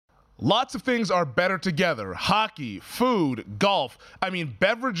Lots of things are better together. Hockey, food, golf.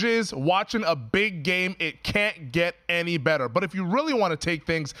 Beverages, watching a big game, it can't get any better. But if you really want to take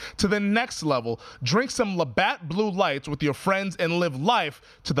things to the next level, drink some Labatt Blue Lights with your friends and live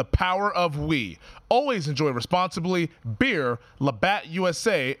life to the power of we. Always enjoy responsibly. Beer, Labatt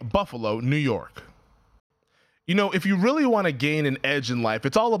USA, Buffalo, New York. You know, if you really want to gain an edge in life,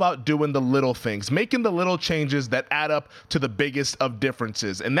 it's all about doing the little things, making the little changes that add up to the biggest of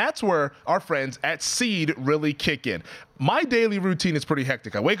differences. And that's where our friends at Seed really kick in. My daily routine is pretty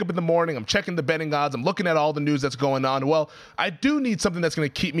hectic. I wake up in the morning, I'm checking the betting odds, I'm looking at all the news that's going on. Well, I do need something that's going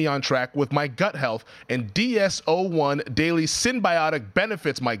to keep me on track with my gut health, and DS-01 Daily Synbiotic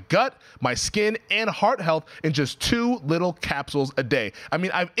benefits my gut, my skin, and heart health in just 2 little capsules a day.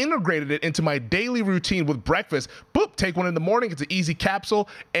 I've integrated it into my daily routine with breakfast. Boop, take one in the morning, it's an easy capsule,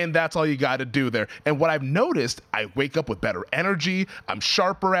 and that's all you got to do there. And what I've noticed, I wake up with better energy, I'm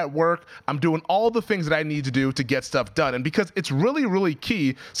sharper at work, I'm doing all the things that I need to do to get stuff done. And because it's really, really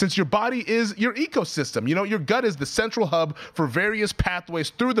key, since your body is your ecosystem. You know, your gut is the central hub for various pathways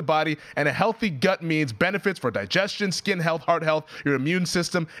through the body, and a healthy gut means benefits for digestion, skin health, heart health, your immune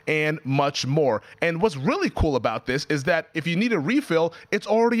system, and much more. And what's really cool about this is that if you need a refill, it's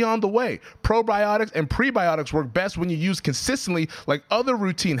already on the way. Probiotics and prebiotics work best when you use consistently like other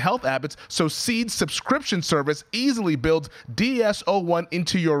routine health habits, so Seed's subscription service easily builds DS-01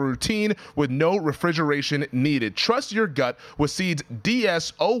 into your routine with no refrigeration needed. Trust your gut with Seed's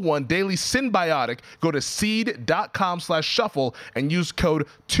DS-01 Daily Synbiotic. Go to seed.com/shuffle and use code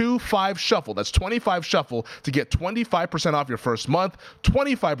 25SHUFFLE. That's 25SHUFFLE to get 25% off your first month,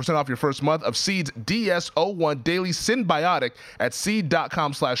 25% off your first month of Seed's DS-01 Daily Synbiotic at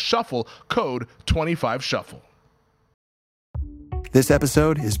seed.com/shuffle, code 25SHUFFLE. This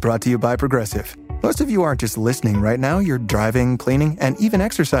episode is brought to you by Progressive. Most of you aren't just listening right now, you're driving, cleaning, and even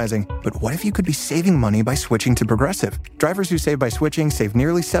exercising. But what if you could be saving money by switching to Progressive? Drivers who save by switching save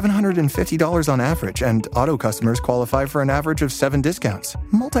nearly $750 on average, and auto customers qualify for an average of 7 discounts.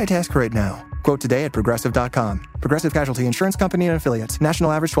 Multitask right now. Quote today at Progressive.com. Progressive Casualty Insurance Company and Affiliates.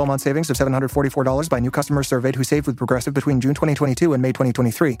 National average 12-month savings of $744 by new customers surveyed who saved with Progressive between June 2022 and May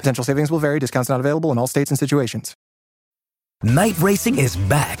 2023. Potential savings will vary. Discounts not available in all states and situations. Night racing is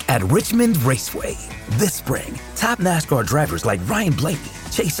back at Richmond Raceway. This spring, top NASCAR drivers like Ryan Blaney,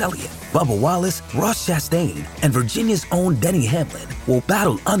 Chase Elliott, Bubba Wallace, Ross Chastain, and Virginia's own Denny Hamlin will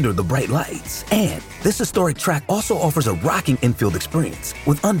battle under the bright lights. And this historic track also offers a rocking infield experience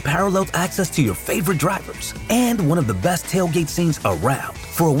with unparalleled access to your favorite drivers and one of the best tailgate scenes around.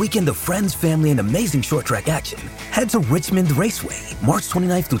 For a weekend of friends, family, and amazing short track action, head to Richmond Raceway, March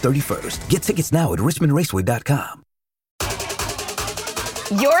 29th through 31st. Get tickets now at richmondraceway.com.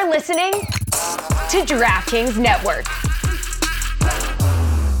 You're listening to DraftKings Network.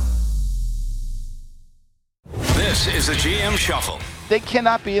 This is the GM Shuffle. They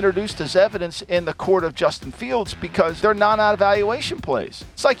cannot be introduced as evidence in the court of Justin Fields because they're non-evaluation plays.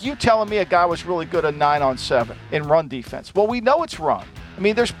 It's like you telling me a guy was really good at 9-on-7 in run defense. Well, we know it's run.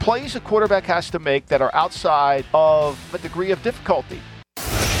 There's plays a quarterback has to make that are outside of a degree of difficulty.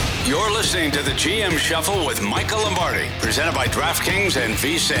 You're listening to the GM Shuffle with Michael Lombardi, presented by DraftKings and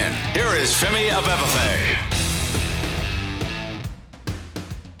VSiN. Here is Femi Abebefe.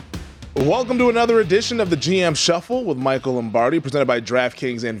 Welcome to another edition of the GM Shuffle with Michael Lombardi, presented by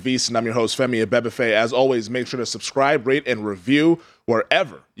DraftKings and VSiN. I'm your host, Femi Abebefe. As always, make sure to subscribe, rate, and review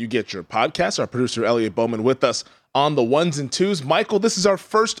wherever you get your podcasts. Our producer, Elliot Bowman, with us on the ones and twos. Michael, this is our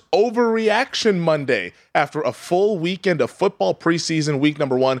first Overreaction Monday after a full weekend of football preseason. Week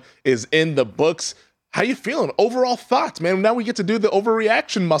number 1 is in the books. How you feeling? Overall thoughts, man. Now we get to do the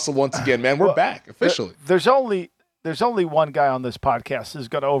overreaction muscle once again, man. We're back officially. There's only one guy on this podcast who's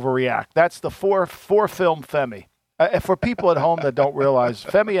going to overreact. That's the four film Femi. For people at home that don't realize,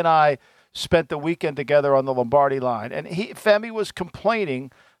 Femi and I spent the weekend together on the Lombardi line, and Femi was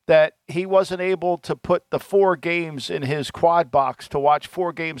complaining that he wasn't able to put the 4 games in his quad box to watch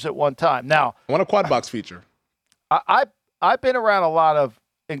 4 games at one time. Now, I want a quad box feature. I've been around a lot of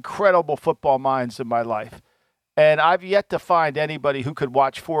incredible football minds in my life, and I've yet to find anybody who could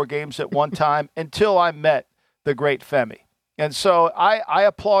watch 4 games at one time until I met the great Femi. And so I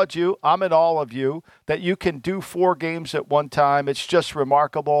applaud you. I'm in all of you that you can do 4 games at one time. It's just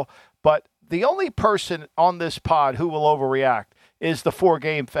remarkable. But the only person on this pod who will overreact is the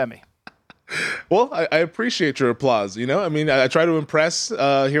 4-game Femi. Well, I appreciate your applause. I try to impress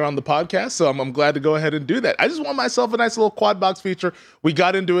here on the podcast, so I'm glad to go ahead and do that. I just want myself a nice little quad box feature. We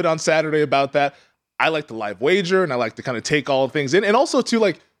got into it on Saturday about that. I like to live wager, and I like to kind of take all things in. And also,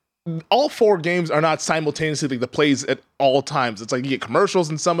 too, all 4 games are not simultaneously like the plays at all times. It's like you get commercials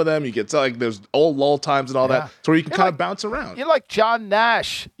in some of them. You get like there's all lull times and all that, so you can kind of bounce around. You're like John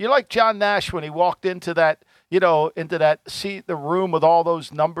Nash. You're like John Nash when he walked into that, the room with all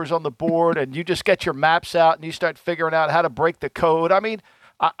those numbers on the board, and you just get your maps out and you start figuring out how to break the code. I mean,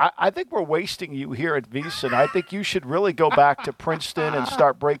 I think we're wasting you here at VSiN. I think you should really go back to Princeton and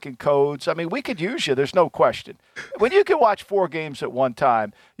start breaking codes. I mean, we could use you. There's no question. When you can watch 4 games at one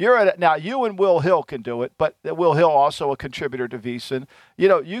time, now you and Will Hill can do it, but Will Hill also a contributor to VSiN.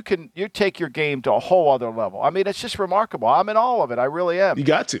 You take your game to a whole other level. I mean, it's just remarkable. I'm in all of it. I really am. You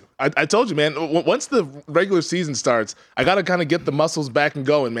got to. I told you, man, once the regular season starts, I got to kind of get the muscles back and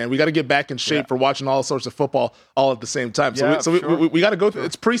going, man. We got to get back in shape for watching all sorts of football all at the same time. So we got to go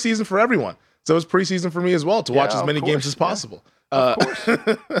through. It's preseason for everyone. So it's preseason for me as well to watch as many games as possible. Of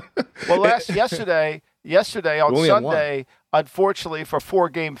course. Well, yesterday on Sunday, unfortunately for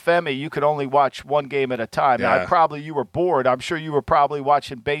 4-game Femi, you could only watch 1 game at a time. Yeah. Now, you were bored. I'm sure you were probably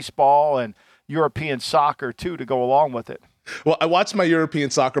watching baseball and European soccer too to go along with it. Well, I watched my European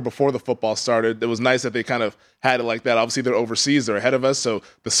soccer before the football started. It was nice that they kind of had it like that. Obviously, they're overseas. They're ahead of us. So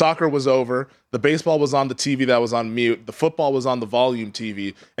the soccer was over. The baseball was on the TV that was on mute. The football was on the volume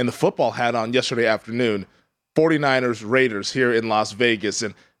TV. And the football had on yesterday afternoon 49ers Raiders here in Las Vegas.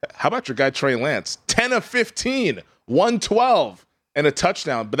 And how about your guy Trey Lance? 10 of 15, 112, and a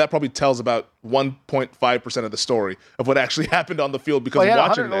touchdown. But that probably tells about 1.5% of the story of what actually happened on the field because he had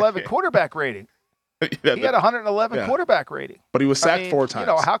watching 111 quarterback rating. He had 111 quarterback rating. But he was sacked 4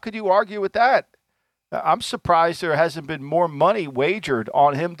 times. How could you argue with that? I'm surprised there hasn't been more money wagered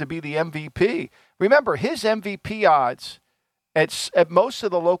on him to be the MVP. Remember, his MVP odds at most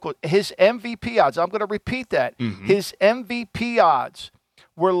of the local, his MVP odds, I'm going to repeat that. Mm-hmm. His MVP odds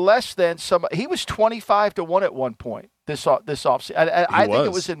were less than he was 25-1 at one point this offseason. I think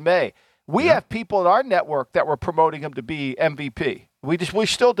it was in May. We have people in our network that were promoting him to be MVP. We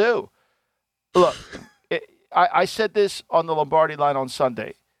still do. Look, I said this on the Lombardi line on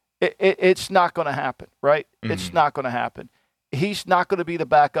Sunday. It's not going to happen, right? Mm-hmm. It's not going to happen. He's not going to be the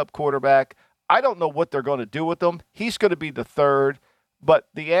backup quarterback. I don't know what they're going to do with him. He's going to be the third. But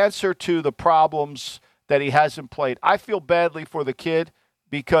the answer to the problems that he hasn't played, I feel badly for the kid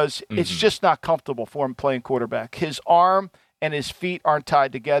because it's just not comfortable for him playing quarterback. His arm and his feet aren't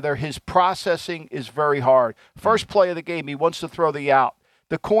tied together. His processing is very hard. First play of the game, he wants to throw the out.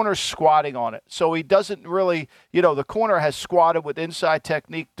 The corner's squatting on it. So he doesn't really, the corner has squatted with inside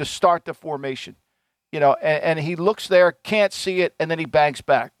technique to start the formation. And he looks there, can't see it, and then he bangs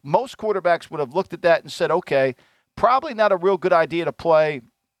back. Most quarterbacks would have looked at that and said, okay, probably not a real good idea to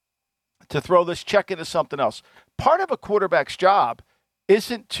throw this check into something else. Part of a quarterback's job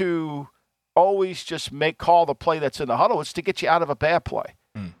isn't to always just call the play that's in the huddle. It's to get you out of a bad play.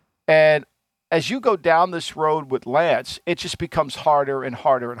 And as you go down this road with Lance, it just becomes harder and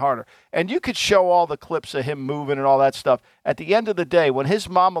harder and harder. And you could show all the clips of him moving and all that stuff. At the end of the day, when his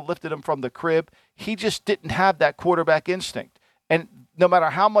mama lifted him from the crib, he just didn't have that quarterback instinct. And no matter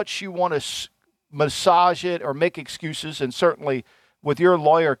how much you want to massage it or make excuses, and certainly with your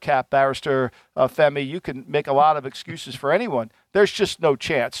lawyer cap, Barrister Femi, you can make a lot of excuses for anyone. There's just no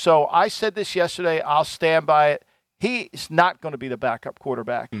chance. So I said this yesterday. I'll stand by it. He is not going to be the backup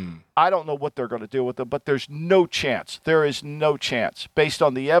quarterback. I don't know what they're going to do with him, but there's no chance. There is no chance based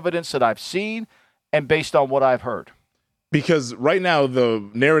on the evidence that I've seen and based on what I've heard. Because right now the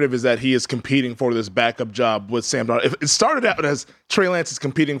narrative is that he is competing for this backup job with Sam Darnold. If it started out as Trey Lance is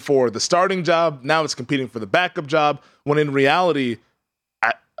competing for the starting job, now it's competing for the backup job, when in reality,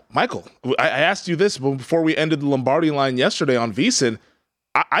 Michael, I asked you this before we ended the Lombardi line yesterday on VSiN.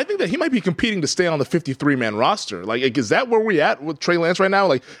 I think that he might be competing to stay on the 53-man roster. Like, is that where we're at with Trey Lance right now?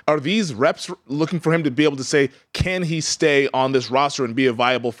 Like, are these reps looking for him to be able to say, can he stay on this roster and be a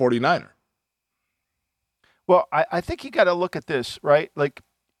viable 49er? Well, I think you got to look at this, right? Like,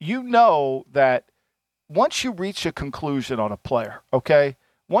 that once you reach a conclusion on a player, okay,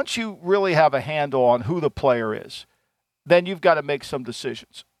 once you really have a handle on who the player is, then you've got to make some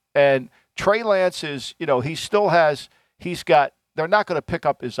decisions. And Trey Lance is, they're not going to pick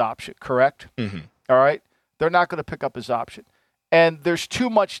up his option, correct? Mm-hmm. All right? They're not going to pick up his option. And there's too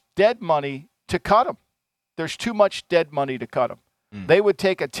much dead money to cut him. They would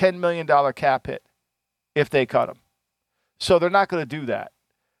take a $10 million cap hit if they cut him. So they're not going to do that,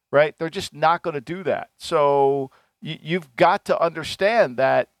 right? They're just not going to do that. So you've got to understand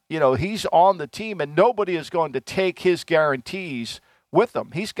that, he's on the team and nobody is going to take his guarantees with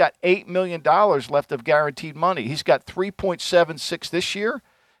him. He's got $8 million left of guaranteed money. He's got $3.76 this year,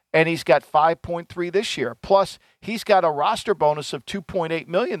 and he's got 5.3 this year. Plus, he's got a roster bonus of $2.8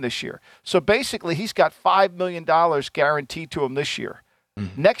 million this year. So basically, he's got $5 million guaranteed to him this year.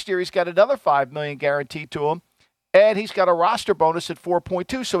 Next year, he's got another $5 million guaranteed to him, and he's got a roster bonus at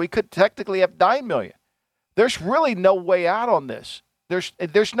 4.2, so he could technically have $9 million. There's really no way out on this.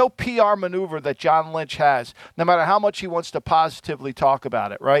 There's no PR maneuver that John Lynch has, no matter how much he wants to positively talk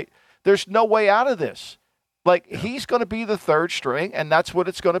about it, right? There's no way out of this. He's going to be the third string, and that's what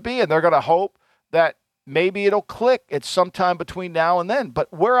it's going to be, and they're going to hope that maybe it'll click at some time between now and then.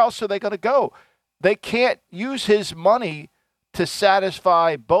 But where else are they going to go? They can't use his money to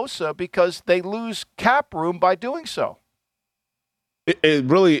satisfy Bosa because they lose cap room by doing so. It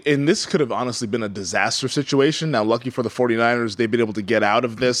really, and this could have honestly been a disaster situation. Now, lucky for the 49ers, they've been able to get out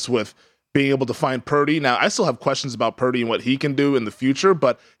of this with being able to find Purdy. Now, I still have questions about Purdy and what he can do in the future,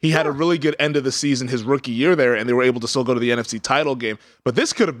 but he had a really good end of the season his rookie year there, and they were able to still go to the NFC title game. But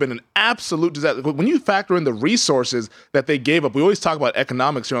this could have been an absolute disaster. When you factor in the resources that they gave up, we always talk about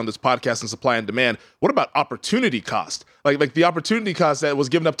economics here on this podcast and supply and demand. What about opportunity cost? Like the opportunity cost that was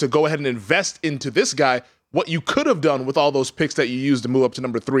given up to go ahead and invest into this guy, what you could have done with all those picks that you used to move up to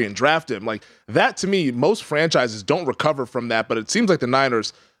number 3 and draft him. Like that, to me, most franchises don't recover from that, but it seems like the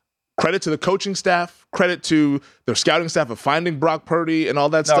Niners, credit to the coaching staff, credit to their scouting staff of finding Brock Purdy and all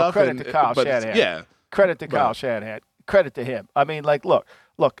that stuff. Credit to Kyle Shanahan. Yeah. Credit to Kyle Shanahan. Credit to him. I mean,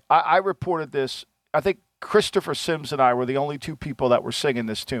 look, I reported this. I think Christopher Sims and I were the only two people that were singing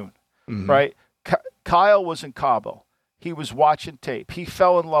this tune, right? Kyle was in Cabo. He was watching tape. He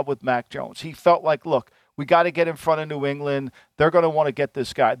fell in love with Mac Jones. He felt like, look, we got to get in front of New England. They're going to want to get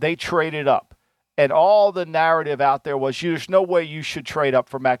this guy. They traded up. And all the narrative out there was there's no way you should trade up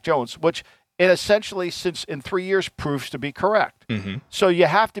for Mac Jones, which it essentially, since in 3 years, proves to be correct. So you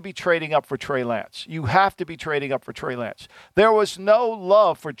have to be trading up for Trey Lance. You have to be trading up for Trey Lance. There was no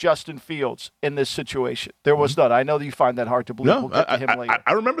love for Justin Fields in this situation. There was none. I know that you find that hard to believe. No, we'll get to him later.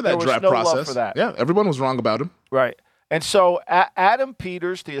 I remember that draft no process. Love for that. Yeah, everyone was wrong about him. Right. And so Adam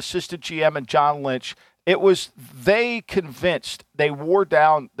Peters, the assistant GM, and John Lynch, they convinced, they wore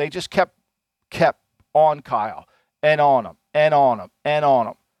down, they just kept on Kyle and on him and on him and on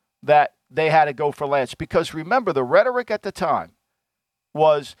him that they had to go for Lance. Because remember, the rhetoric at the time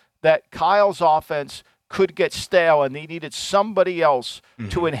was that Kyle's offense could get stale and they needed somebody else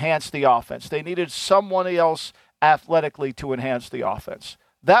to enhance the offense. They needed someone else athletically to enhance the offense.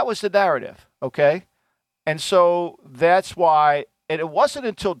 That was the narrative, okay? And so that's why, and it wasn't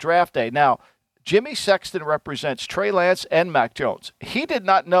until draft day. Now, Jimmy Sexton represents Trey Lance and Mac Jones. He did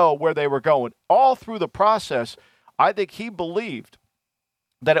not know where they were going. All through the process, I think he believed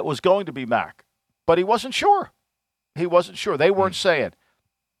that it was going to be Mac, but he wasn't sure. He wasn't sure. They weren't saying.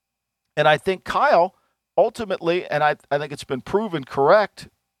 And I think Kyle ultimately, and I think it's been proven correct,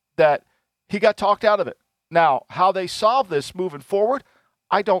 that he got talked out of it. Now, how they solve this moving forward,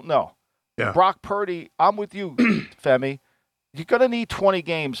 I don't know. Yeah. Brock Purdy, I'm with you, Femi. You're going to need 20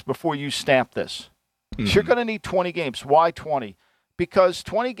 games before you stamp this. You're going to need 20 games. Why 20? Because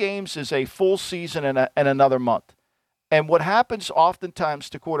 20 games is a full season and another month. And what happens oftentimes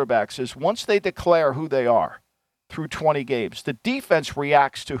to quarterbacks is once they declare who they are through 20 games, the defense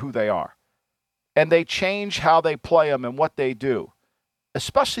reacts to who they are. And they change how they play them and what they do,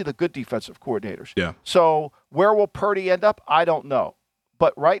 especially the good defensive coordinators. Yeah. So where will Purdy end up? I don't know.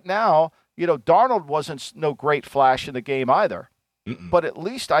 But right now, Darnold wasn't no great flash in the game either. But at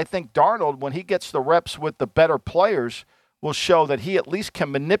least I think Darnold, when he gets the reps with the better players, will show that he at least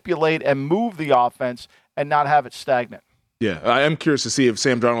can manipulate and move the offense and not have it stagnant. Yeah, I am curious to see if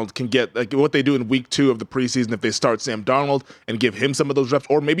Sam Darnold can get what they do in week 2 of the preseason, if they start Sam Darnold and give him some of those reps,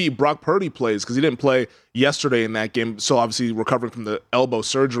 or maybe Brock Purdy plays because he didn't play yesterday in that game. So obviously recovering from the elbow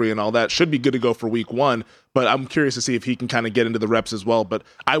surgery and all that, should be good to go for week 1. But I'm curious to see if he can kind of get into the reps as well. But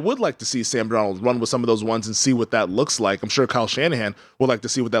I would like to see Sam Darnold run with some of those ones and see what that looks like. I'm sure Kyle Shanahan would like to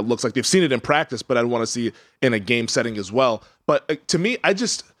see what that looks like. They've seen it in practice, but I'd want to see it in a game setting as well. But to me, I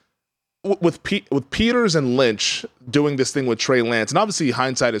just... With Peters and Lynch doing this thing with Trey Lance, and obviously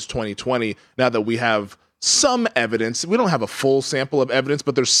hindsight is 20/20 now that we have some evidence. We don't have a full sample of evidence,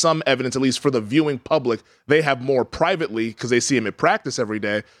 but there's some evidence, at least for the viewing public. They have more privately because they see him at practice every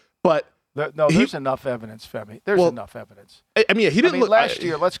day. But there's enough evidence, Femi. There's enough evidence. I mean, he didn't look... Last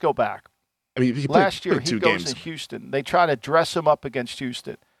year, let's go back. I mean, he last year, played 2 he goes games. to Houston. They try to dress him up against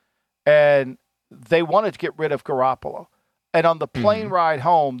Houston, and they wanted to get rid of Garoppolo. And on the plane ride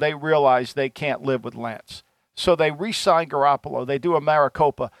home, they realize they can't live with Lance. So they re-sign Garoppolo. They do a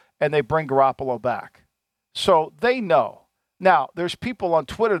Maricopa, and they bring Garoppolo back. So they know. Now, there's people on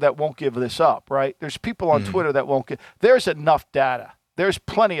Twitter that won't give this up, right? There's people on Twitter that won't give. There's enough data. There's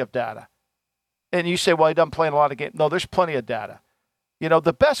plenty of data. And you say, well, he doesn't play in a lot of games. No, there's plenty of data. You know,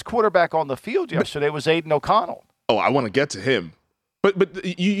 the best quarterback on the field yesterday was Aiden O'Connell. Oh, I want to get to him. But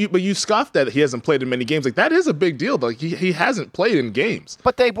you scoffed that he hasn't played in many games. Like, that is a big deal. Like, he hasn't played in games.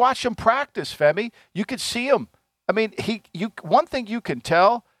 But they watch him practice, Femi. You could see him. I mean, one thing you can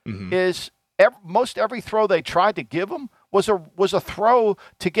tell is most every throw they tried to give him was a throw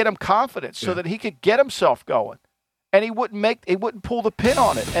to get him confidence so that he could get himself going. And he wouldn't pull the pin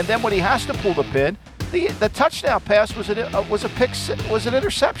on it. And then when he has to pull the pin, the touchdown pass was an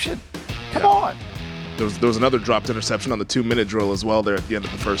interception. Come on. There was another dropped interception on the 2-minute drill as well there at the end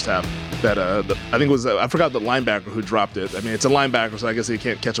of the first half. That I think it was I forgot the linebacker who dropped it. I mean, it's a linebacker, so I guess he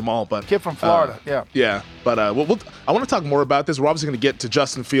can't catch them all. But kid from Florida, yeah. But I want to talk more about this. We're obviously going to get to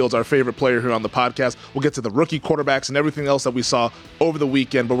Justin Fields, our favorite player here on the podcast. We'll get to the rookie quarterbacks and everything else that we saw over the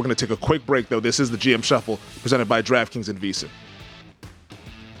weekend. But we're going to take a quick break, though. This is the GM Shuffle presented by DraftKings and VSiN.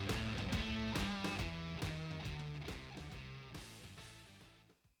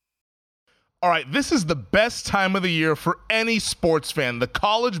 All right, this is the best time of the year for any sports fan. The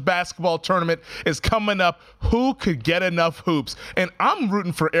college basketball tournament is coming up. Who could get enough hoops? And I'm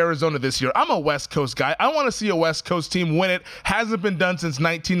rooting for Arizona this year. I'm a West Coast guy. I want to see a West Coast team win it. Hasn't been done since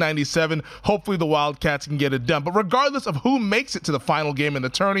 1997. Hopefully the Wildcats can get it done. But regardless of who makes it to the final game in the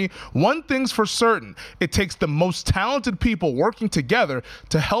tourney, one thing's for certain. It takes the most talented people working together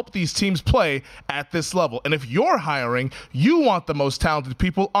to help these teams play at this level. And if you're hiring, you want the most talented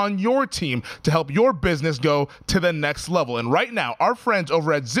people on your team to help your business go to the next level. And right now, our friends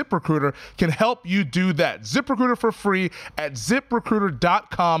over at ZipRecruiter can help you do that. ZipRecruiter for free at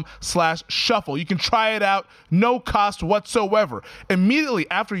ZipRecruiter.com/shuffle. You can try it out, no cost whatsoever. Immediately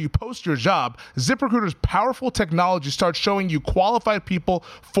after you post your job, ZipRecruiter's powerful technology starts showing you qualified people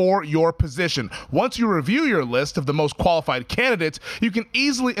for your position. Once you review your list of the most qualified candidates, you can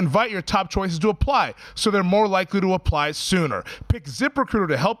easily invite your top choices to apply, so they're more likely to apply sooner. Pick ZipRecruiter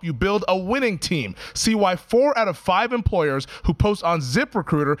to help you build a winning team. See why 4 out of 5 employers who post on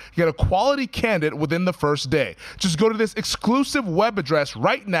ZipRecruiter get a quality candidate within the first day. Just go to this exclusive web address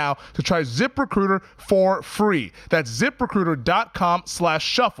right now to try ZipRecruiter for free. That's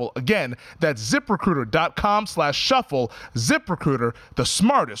ZipRecruiter.com/shuffle. Again, that's ZipRecruiter.com/shuffle. ZipRecruiter, the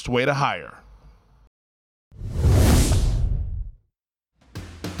smartest way to hire.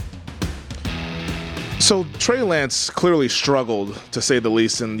 So Trey Lance clearly struggled, to say the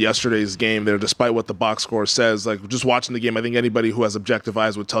least, in yesterday's game there, despite what the box score says. Like, just watching the game, I think anybody who has objective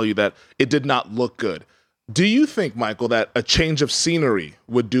eyes would tell you that it did not look good. Do you think, Michael, that a change of scenery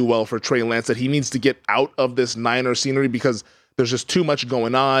would do well for Trey Lance, that he needs to get out of this Niner scenery because there's just too much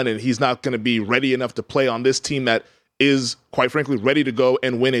going on and he's not going to be ready enough to play on this team that is, quite frankly, ready to go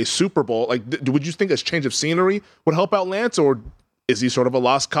and win a Super Bowl? Like, would you think a change of scenery would help out Lance, or is he sort of a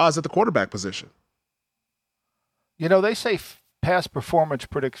lost cause at the quarterback position? You know, they say past performance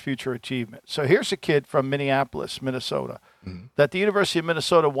predicts future achievement. So here's a kid from Minneapolis, Minnesota, that the University of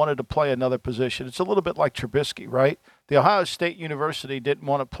Minnesota wanted to play another position. It's a little bit like Trubisky, right? The Ohio State University didn't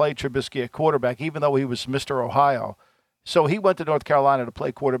want to play Trubisky at quarterback, even though he was Mr. Ohio. So he went to North Carolina to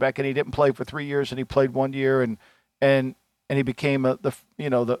play quarterback, and he didn't play for 3 years, and he played 1 year, and he became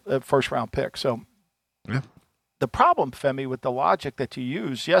the first round pick. So yeah. The problem, Femi, with the logic that you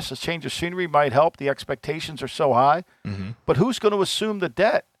use, yes, a change of scenery might help. The expectations are so high. But who's going to assume the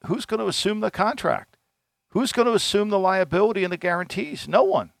debt? Who's going to assume the contract? Who's going to assume the liability and the guarantees? No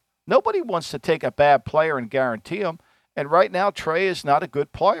one. Nobody wants to take a bad player and guarantee him. And right now, Trey is not a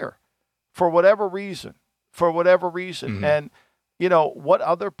good player for whatever reason. And, what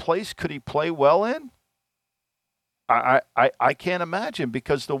other place could he play well in? I can't imagine,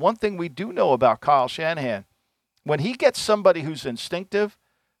 because the one thing we do know about Kyle Shanahan, when he gets somebody who's instinctive,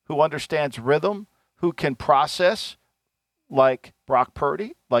 who understands rhythm, who can process, like Brock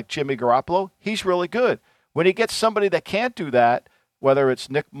Purdy, like Jimmy Garoppolo, he's really good. When he gets somebody that can't do that, whether it's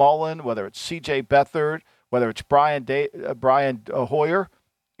Nick Mullen, whether it's C.J. Beathard, whether it's Brian Hoyer,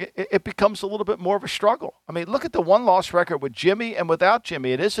 it becomes a little bit more of a struggle. I mean, look at the one-loss record with Jimmy and without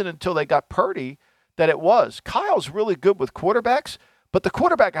Jimmy. It isn't until they got Purdy that it was. Kyle's really good with quarterbacks, but the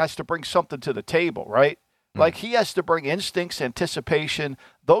quarterback has to bring something to the table, right? Like, he has to bring instincts, anticipation,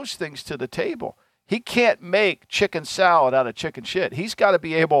 those things to the table. He can't make chicken salad out of chicken shit. He's got to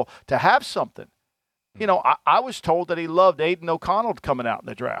be able to have something. You know, I was told that he loved Aiden O'Connell coming out in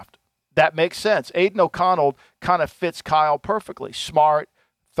the draft. That makes sense. Aiden O'Connell kind of fits Kyle perfectly. Smart,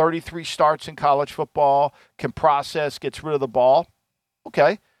 33 starts in college football, can process, gets rid of the ball.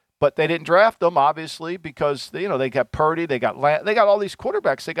 Okay. But they didn't draft him, obviously, because, they got Purdy, they got Lance, they got all these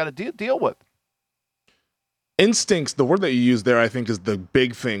quarterbacks they got to deal with. Instincts, the word that you use there, I think, is the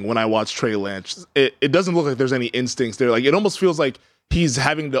big thing when I watch Trey Lance. It doesn't look like there's any instincts there. Like, it almost feels like he's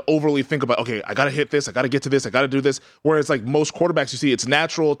having to overly think about, okay, I got to hit this, I got to get to this, I got to do this. Whereas, like, most quarterbacks you see, it's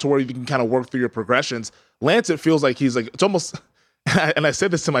natural to where you can kind of work through your progressions. Lance, it feels like he's like, it's almost, and I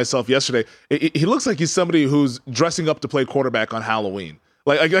said this to myself yesterday, he looks like he's somebody who's dressing up to play quarterback on Halloween.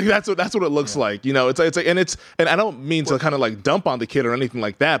 Like that's what it looks like, you know. It's like, and I don't mean to kind of like dump on the kid or anything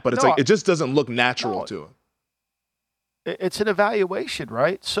like that, but it's like it just doesn't look natural to him. It's an evaluation,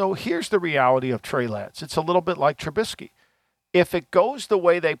 right? So here's the reality of Trey Lance. It's a little bit like Trubisky. If it goes the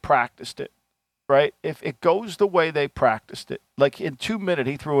way they practiced it, right? If it goes the way they practiced it, like in 2 minutes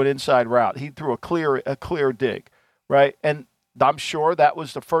he threw an inside route, he threw a clear dig, right? And I'm sure that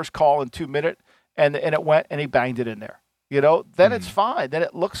was the first call in 2 minutes, and it went and he banged it in there. You know, then it's fine. Then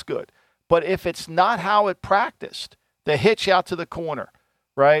it looks good. But if it's not how it practiced, the hitch out to the corner,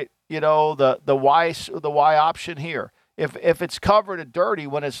 right? You know, the Y option here. If it's covered and dirty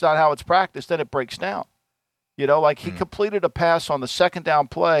when it's not how it's practiced, then it breaks down. You know, like he completed a pass on the second down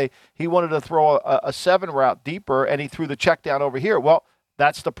play. He wanted to throw a 7 route deeper, and he threw the check down over here. Well,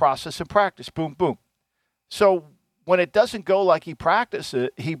 that's the process in practice. Boom, boom. So when it doesn't go like he practiced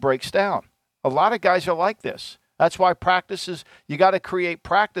it, he breaks down. A lot of guys are like this. That's why you got to create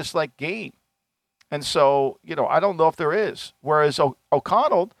practice like game. And so, you know, I don't know if there is. Whereas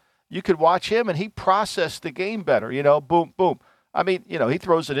O'Connell, you could watch him and he processed the game better, you know, boom, boom. I mean, you know, he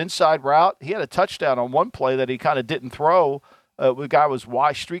throws an inside route. He had a touchdown on one play that he kind of didn't throw. The guy was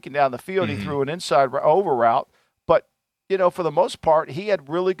wide streaking down the field. He threw an inside over route. But, you know, for the most part, he had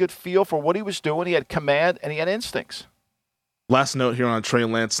really good feel for what he was doing. He had command and he had instincts. Last note here on Trey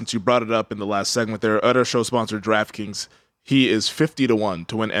Lance, since you brought it up in the last segment there, other show sponsor DraftKings, he is 50-1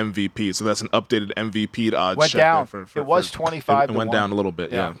 to win MVP. So that's an updated MVP odds. Went down. It was 25 It went down a little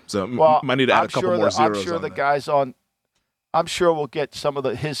bit, yeah. So might need to add a couple more zeros. I'm sure the guys on. I'm sure we'll get some of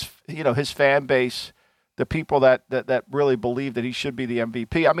his fan base, the people that really believe that he should be the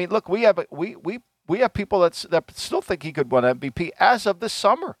MVP. I mean, look, we have people that still think he could win MVP as of this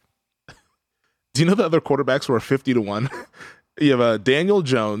summer. Do you know the other quarterbacks who are 50-1? You have Daniel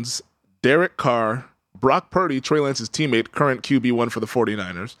Jones, Derek Carr, Brock Purdy, Trey Lance's teammate, current QB1 for the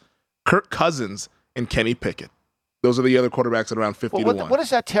 49ers, Kirk Cousins, and Kenny Pickett. Those are the other quarterbacks at around 50-1. What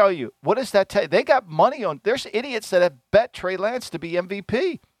does that tell you? What does that tell you? They got money on. There's idiots that have bet Trey Lance to be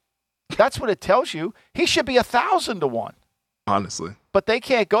MVP. That's what it tells you. He should be 1,000-1. Honestly. But they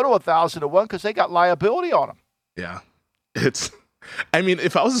can't go to 1,000-1 because they got liability on them. Yeah. I mean,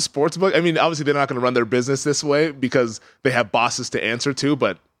 if I was a sports book, I mean, obviously they're not going to run their business this way because they have bosses to answer to,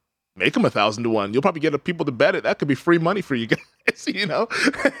 but make them 1,000-1. You'll probably get people to bet it. That could be free money for you guys, you know?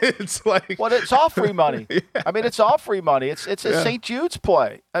 It's like... Well, it's all free money. Yeah. I mean, it's all free money. It's a St. Jude's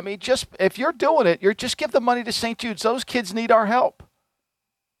play. I mean, just if you're doing it, just give the money to St. Jude's. Those kids need our help.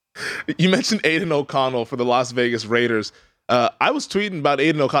 You mentioned Aiden O'Connell for the Las Vegas Raiders. I was tweeting about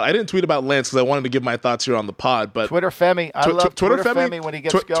Aiden O'Connell. I didn't tweet about Lance because I wanted to give my thoughts here on the pod. But Twitter Femi, I love Twitter Femi when he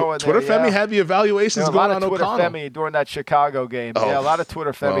gets going. Twitter Femi had the evaluations going on O'Connell. A lot of Twitter Femi during that Chicago game. Oh, yeah, a lot of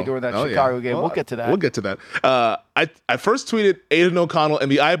Twitter Femi during that Chicago game. Well, we'll get to that. We'll get to that. I first tweeted Aiden O'Connell and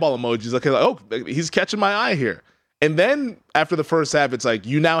the eyeball emojis. Okay, like, oh, he's catching my eye here. And then after the first half, it's like,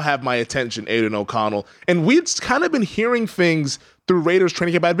 you now have my attention, Aiden O'Connell. And we'd kind of been hearing things through Raiders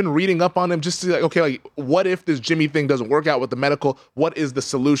training camp. I'd been reading up on him just to like, okay, like, what if this Jimmy thing doesn't work out with the medical? What is the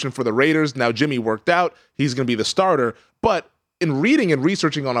solution for the Raiders? Now Jimmy worked out. He's going to be the starter. But in reading and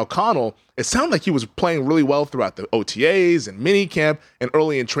researching on O'Connell, it sounded like he was playing really well throughout the OTAs and mini camp and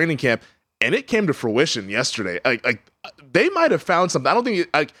early in training camp. And it came to fruition yesterday. Like they might have found something.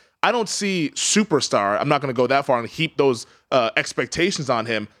 I don't see superstar. I'm not going to go that far and heap those expectations on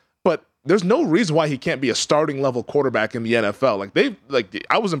him, but there's no reason why he can't be a starting level quarterback in the NFL.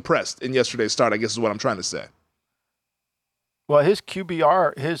 I was impressed in yesterday's start, I guess is what I'm trying to say. Well, his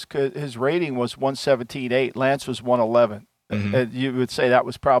QBR, his rating was 117.8. Lance was 111. Mm-hmm. And you would say that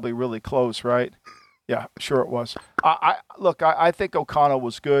was probably really close, right? Yeah, sure it was. I think O'Connell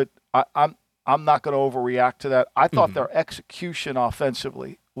was good. I'm not going to overreact to that. I thought their execution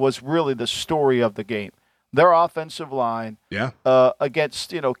offensively was really the story of the game. Their offensive line,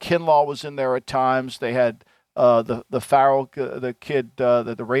 against, Kinlaw was in there at times. They had the Farrell, the kid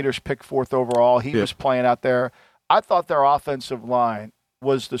that the Raiders picked 4th overall. He was playing out there. I thought their offensive line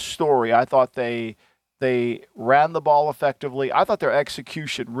was the story. I thought they ran the ball effectively. I thought their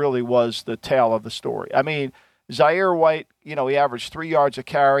execution really was the tale of the story. I mean, Zaire White, he averaged 3 yards a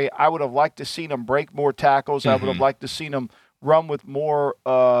carry. I would have liked to seen him break more tackles. I would have liked to seen him run with more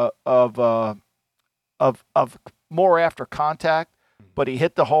of more after contact. but he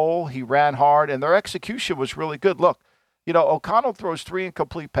hit the hole. He ran hard, and their execution was really good. Look, O'Connell throws 3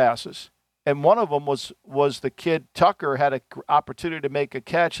 incomplete passes, and one of them was the kid Tucker had an opportunity to make a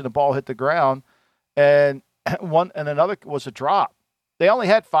catch, and the ball hit the ground, and another was a drop. They only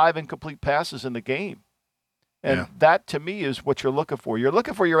had 5 incomplete passes in the game. And that, to me, is what you're looking for. You're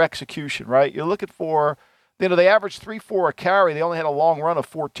looking for your execution, right? You're looking for, they averaged 3-4 a carry. They only had a long run of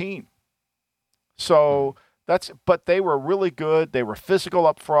 14. So but they were really good. They were physical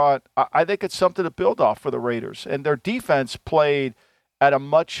up front. I think it's something to build off for the Raiders. And their defense played at a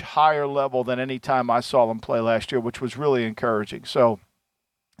much higher level than any time I saw them play last year, which was really encouraging. So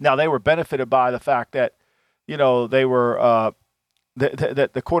now they were benefited by the fact that, they were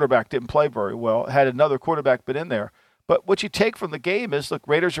that the quarterback didn't play very well. Had another quarterback been in there. But what you take from the game is, look,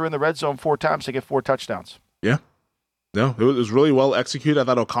 Raiders are in the red zone 4 times. They get 4 touchdowns. Yeah. No, it was really well executed. I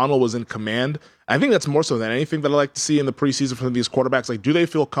thought O'Connell was in command. I think that's more so than anything that I like to see in the preseason from these quarterbacks. Like, do they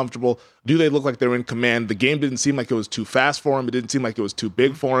feel comfortable? Do they look like they're in command? The game didn't seem like it was too fast for him. It didn't seem like it was too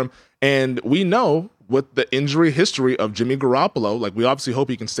big for him. And we know with the injury history of Jimmy Garoppolo, like, we obviously hope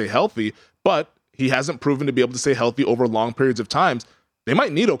he can stay healthy, but he hasn't proven to be able to stay healthy over long periods of times. They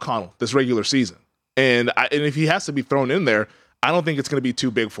might need O'Connell this regular season. And if he has to be thrown in there, I don't think it's going to be too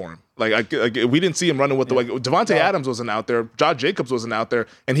big for him. Like we didn't see him running with Devontae Adams wasn't out there, Josh Jacobs wasn't out there,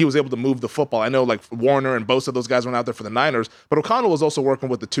 and he was able to move the football. I know like Warner and Bosa, those guys weren't out there for the Niners, but O'Connell was also working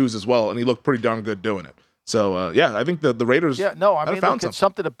with the twos as well, and he looked pretty darn good doing it. So I think the Raiders. Yeah, no, I mean, look, it's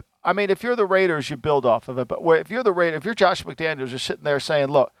something to. I mean, if you're the Raiders, you build off of it. But if you're the Raiders, if you're Josh McDaniels, you're sitting there saying,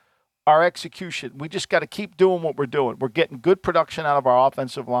 "Look, our execution, we just got to keep doing what we're doing. We're getting good production out of our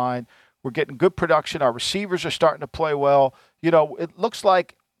offensive line. We're getting good production. Our receivers are starting to play well. It looks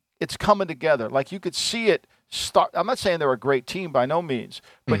like it's coming together. Like you could see it start. I'm not saying they're a great team by no means,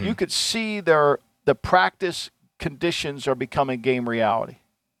 but you could see the practice conditions are becoming game reality.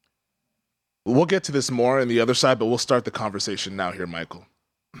 We'll get to this more on the other side, but we'll start the conversation now here, Michael.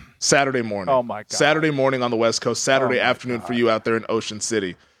 Saturday morning. Oh, my God. Saturday morning on the West Coast, Saturday afternoon for you out there in Ocean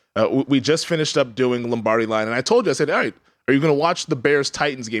City. We just finished up doing Lombardi Line, and I told you, I said, all right, are you going to watch the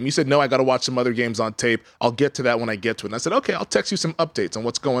Bears-Titans game? You said, no, I got to watch some other games on tape. I'll get to that when I get to it. And I said, okay, I'll text you some updates on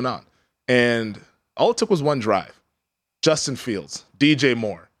what's going on. And all it took was one drive. Justin Fields, DJ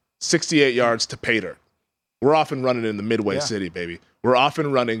Moore, 68 yards to pay dirt. We're off and running in the Midway City, baby. We're off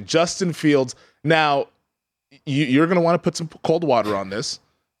and running. Justin Fields. Now, you're going to want to put some cold water on this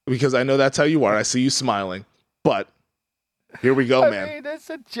because I know that's how you are. I see you smiling. But here we go, man. I mean, it's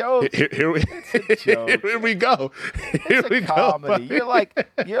a joke. It's a joke. Here we go. Here we comedy. go.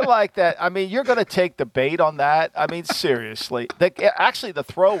 You're like that. I mean, you're going to take the bait on that. I mean, seriously. Actually, the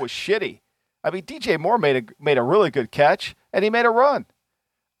throw was shitty. I mean, DJ Moore made a really good catch, and he made a run.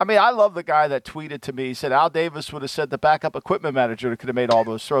 I mean, I love the guy that tweeted to me. He said Al Davis would have said the backup equipment manager could have made all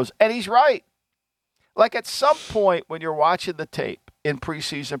those throws, and he's right. Like at some point when you're watching the tape, in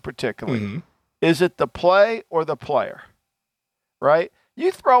preseason particularly, is it the play or the player? Right?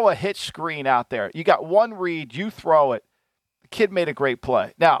 You throw a hitch screen out there. You got one read, you throw it. The kid made a great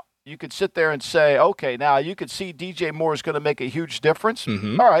play. Now, you could sit there and say, okay, now you could see DJ Moore is going to make a huge difference.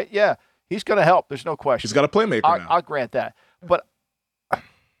 All right, yeah, he's going to help. There's no question. He's got a playmaker now. I'll grant that. But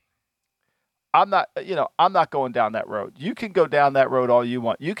I'm not going down that road. You can go down that road all you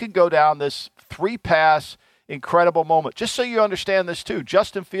want. You can go down this 3-pass incredible moment. Just so you understand this too,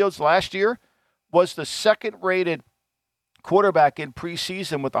 Justin Fields last year was the second-rated quarterback in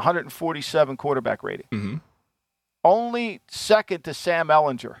preseason with 147 quarterback rating. Only second to Sam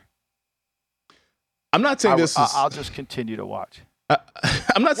Ehlinger. I'm not saying this is... I'll just continue to watch.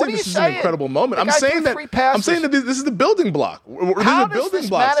 I'm not saying this is an incredible moment. I'm saying that this is the building block. How does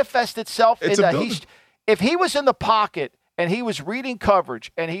this manifest itself in that if he was in the pocket and he was reading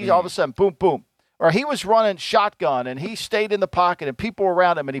coverage and he all of a sudden boom, boom, or he was running shotgun and he stayed in the pocket and people were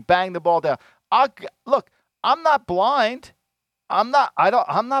around him and he banged the ball down. Look, I'm not blind. I'm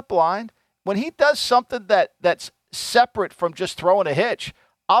not blind. When he does something that's separate from just throwing a hitch,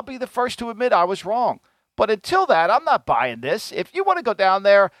 I'll be the first to admit I was wrong. But until that, I'm not buying this. If you want to go down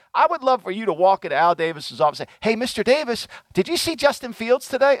there, I would love for you to walk into Al Davis's office and say, hey, Mr. Davis, did you see Justin Fields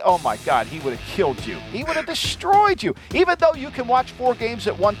today? Oh, my God, he would have killed you. He would have destroyed you. Even though you can watch 4 games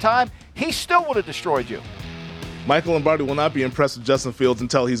at one time, he still would have destroyed you. Michael Lombardi will not be impressed with Justin Fields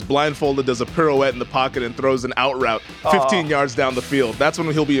until he's blindfolded, does a pirouette in the pocket, and throws an out route 15 yards down the field. That's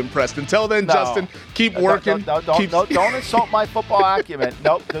when he'll be impressed. Until then, Justin, keep working. Don't insult my football acumen.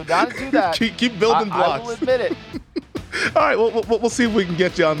 Nope, do not do that. Keep building blocks. I will admit it. All right, we'll see if we can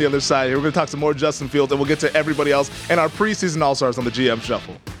get you on the other side here. We're going to talk some more Justin Fields, and we'll get to everybody else and our preseason All-Stars on the GM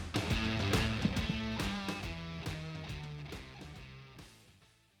Shuffle.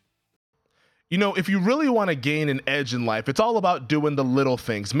 You know, if you really want to gain an edge in life, it's all about doing the little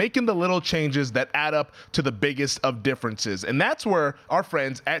things, making the little changes that add up to the biggest of differences. And that's where our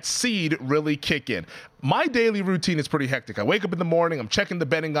friends at Seed really kick in. My daily routine is pretty hectic. I wake up in the morning, I'm checking the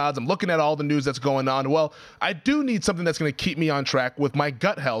betting odds, I'm looking at all the news that's going on. Well, I do need something that's going to keep me on track with my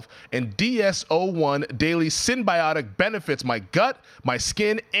gut health, and DS-01 Daily Synbiotic benefits my gut, my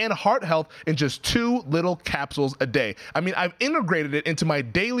skin, and heart health in just 2 little capsules a day. I mean, I've integrated it into my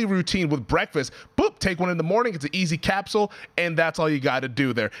daily routine with breakfast. Boop, take one in the morning. It's an easy capsule, and that's all you got to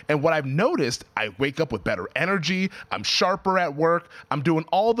do there. And what I've noticed, I wake up with better energy, I'm sharper at work, I'm doing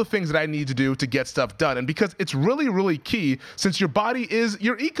all the things that I need to do to get stuff done. And because it's really, really key, since your body is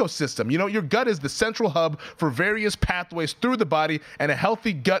your ecosystem. You know, your gut is the central hub for various pathways through the body, and a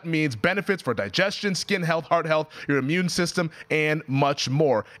healthy gut means benefits for digestion, skin health, heart health, your immune system, and much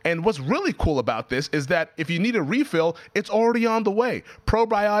more. And what's really cool about this is that if you need a refill, it's already on the way.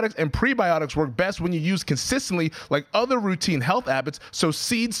 Probiotics and prebiotics work best when you use consistently like other routine health habits, so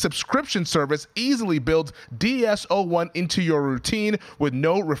Seed's subscription service easily builds DS-01 into your routine with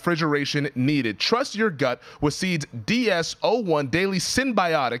no refrigeration needed. Trust your gut with Seed's DS-01 Daily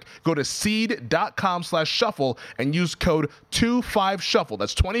Synbiotic. Go to seed.com/shuffle and use code 25SHUFFLE.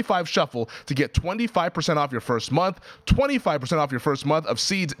 That's 25SHUFFLE to get 25% off your first month, 25% off your first month of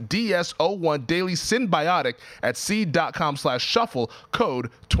Seed's DS-01 Daily Synbiotic at seed.com/shuffle, code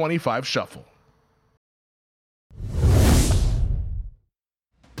 25SHUFFLE.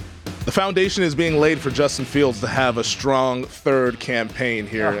 The foundation is being laid for Justin Fields to have a strong third campaign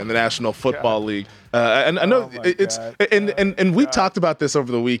here in the National Football League. And I know we talked about this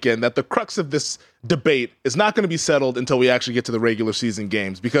over the weekend, that the crux of this debate is not going to be settled until we actually get to the regular season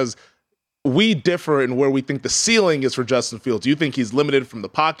games, because we differ in where we think the ceiling is for Justin Fields. You think he's limited from the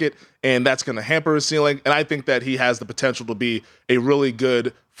pocket, and that's going to hamper his ceiling. And I think that he has the potential to be a really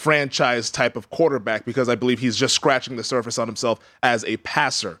good franchise type of quarterback, because I believe he's just scratching the surface on himself as a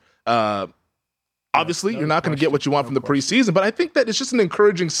passer. Obviously, you're not going to get what you want from the preseason, but I think that it's just an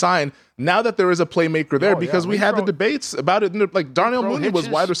encouraging sign now that there is a playmaker there, because we had the debates about it. Like Darnell Mooney was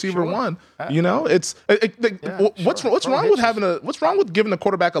wide receiver one. You know, what's wrong with what's wrong with giving the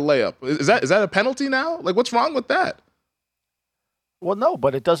quarterback a layup? Is that a penalty now? Like, what's wrong with that? Well, no,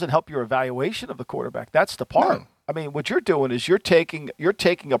 but it doesn't help your evaluation of the quarterback. That's the part. No. I mean, what you're doing is you're taking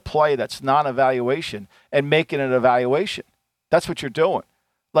a play that's non-evaluation and making it an evaluation. That's what you're doing.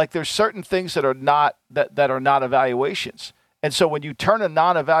 Like, there's certain things that are not evaluations. And so when you turn a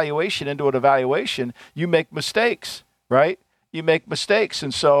non-evaluation into an evaluation, you make mistakes, right? You make mistakes.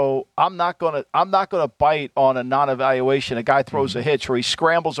 And so I'm not gonna bite on a non-evaluation. A guy throws a hitch, or he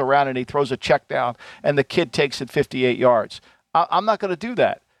scrambles around and he throws a check down and the kid takes it 58 yards. I'm not going to do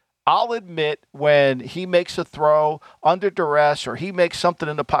that. I'll admit when he makes a throw under duress, or he makes something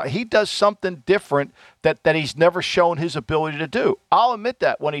in the pocket, he does something different that he's never shown his ability to do. I'll admit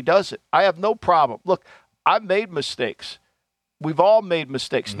that when he does it. I have no problem. Look, I've made mistakes. We've all made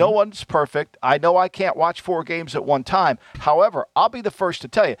mistakes. No one's perfect. I know I can't watch 4 games at one time. However, I'll be the first to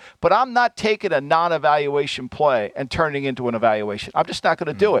tell you, but I'm not taking a non-evaluation play and turning it into an evaluation. I'm just not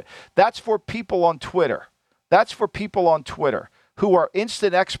going to do it. That's for people on Twitter. Who are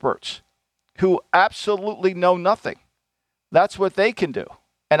instant experts, who absolutely know nothing. That's what they can do.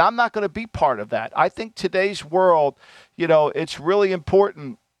 And I'm not going to be part of that. I think today's world, it's really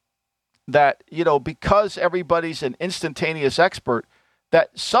important that, because everybody's an instantaneous expert,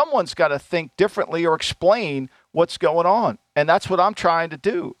 that someone's got to think differently or explain what's going on. And that's what I'm trying to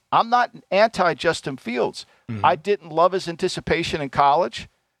do. I'm not anti-Justin Fields. I didn't love his anticipation in college.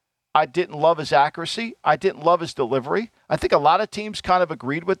 I didn't love his accuracy. I didn't love his delivery. I think a lot of teams kind of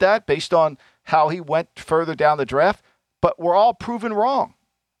agreed with that based on how he went further down the draft. But we're all proven wrong.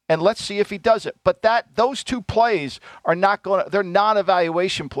 And let's see if he does it. But those 2 plays are they're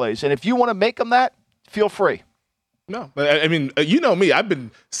non-evaluation plays. And if you want to make them that, feel free. No, I mean, you know me. I've been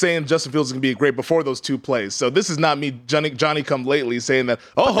saying Justin Fields is going to be great before those 2 plays. So this is not me, Johnny come lately, saying that,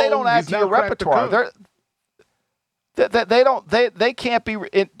 but they don't add to your repertoire. They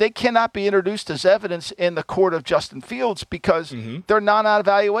cannot be introduced as evidence in the court of Justin Fields because they're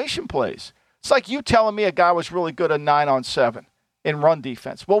non-evaluation plays. It's like you telling me a guy was really good at 9-on-7 in run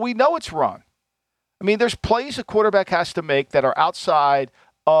defense. Well, we know it's run. I mean, there's plays a quarterback has to make that are outside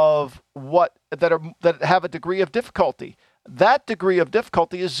of that have a degree of difficulty. That degree of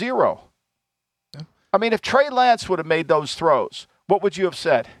difficulty is 0. Yeah. I mean, if Trey Lance would have made those throws, what would you have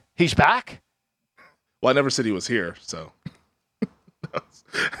said? He's back? Well, I never said he was here, so.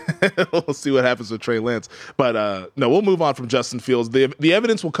 We'll see what happens with Trey Lance. But no, we'll move on from Justin Fields. The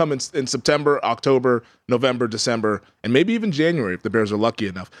evidence will come in September, October, November, December, and maybe even January if the Bears are lucky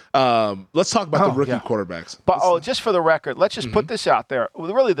enough. Let's talk about the rookie quarterbacks. But just for the record, let's just put this out there.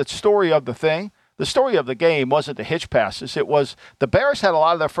 Really, the story of the game wasn't the hitch passes. It was the Bears had a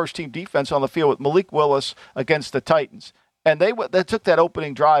lot of their first-team defense on the field with Malik Willis against the Titans. And they took that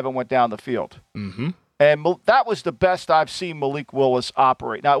opening drive and went down the field. Mm-hmm. And that was the best I've seen Malik Willis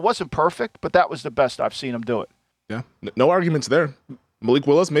operate. Now, it wasn't perfect, but that was the best I've seen him do it. Yeah, no arguments there. Malik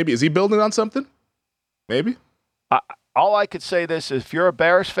Willis, maybe. Is he building on something? Maybe. All I could say this is if you're a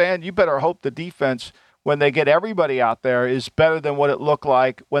Bears fan, you better hope the defense, when they get everybody out there, is better than what it looked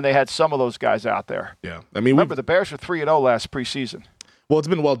like when they had some of those guys out there. Yeah. I mean, remember, the Bears were 3-0 last preseason. Well, it's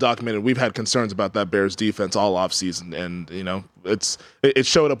been well documented. We've had concerns about that Bears defense all offseason, and it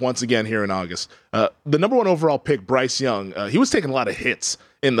showed up once again here in August. The number 1 overall pick, Bryce Young, he was taking a lot of hits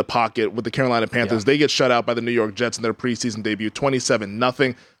in the pocket with the Carolina Panthers. Yeah. They get shut out by the New York Jets in their preseason debut,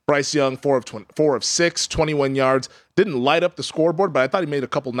 27-0. Bryce Young, 4 of 6, 21 yards. Didn't light up the scoreboard, but I thought he made a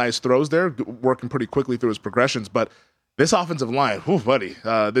couple nice throws there, working pretty quickly through his progressions. But this offensive line, buddy,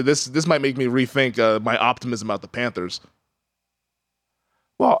 this might make me rethink my optimism about the Panthers.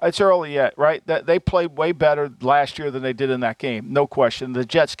 Well, it's early yet, right? They played way better last year than they did in that game, no question. The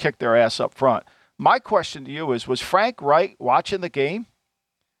Jets kicked their ass up front. My question to you is, was Frank Reich watching the game?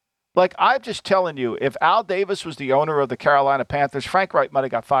 Like, I'm just telling you, if Al Davis was the owner of the Carolina Panthers, Frank Reich might have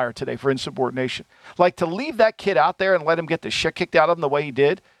got fired today for insubordination. Like, to leave that kid out there and let him get the shit kicked out of him the way he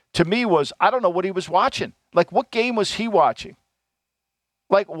did, to me was, I don't know what he was watching. Like, what game was he watching?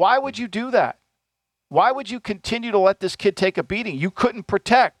 Like, why would you do that? Why would you continue to let this kid take a beating? You couldn't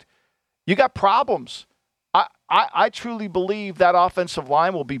protect. You got problems. I truly believe that offensive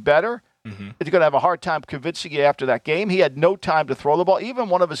line will be better. Mm-hmm. He's going to have a hard time convincing you after that game. He had no time to throw the ball. Even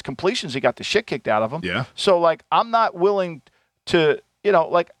one of his completions, he got the shit kicked out of him. Yeah. So, like, I'm not willing to,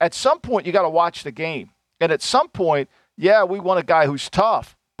 like, at some point you got to watch the game. And at some point, yeah, we want a guy who's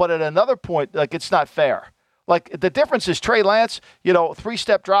tough. But at another point, like, it's not fair. Like, the difference is Trey Lance,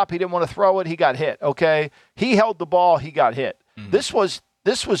 3-step drop, he didn't want to throw it, he got hit, okay? He held the ball, he got hit. Mm-hmm. This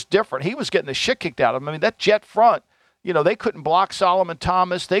was different. He was getting the shit kicked out of him. I mean, that Jet front, they couldn't block Solomon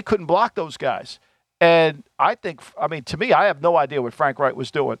Thomas. They couldn't block those guys. And to me, I have no idea what Frank Reich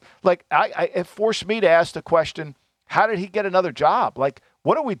was doing. Like, it forced me to ask the question, how did he get another job? Like,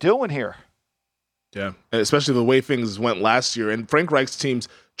 what are we doing here? Yeah, especially the way things went last year. And Frank Reich's teams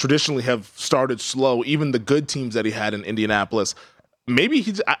traditionally have started slow, even the good teams that he had in Indianapolis. Maybe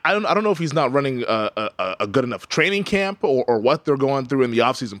I don't know if he's not running a good enough training camp or what they're going through in the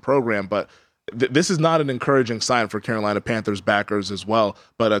offseason program, but this is not an encouraging sign for Carolina Panthers backers as well.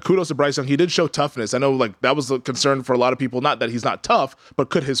 But kudos to Bryce Young. He did show toughness. I know that was a concern for a lot of people, not that he's not tough, but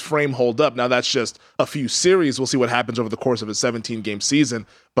could his frame hold up? Now that's just a few series. We'll see what happens over the course of his 17-game season.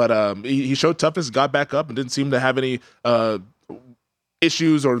 But he showed toughness, got back up, and didn't seem to have any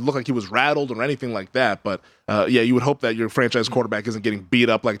issues or look like he was rattled or anything like that. But you would hope that your franchise quarterback isn't getting beat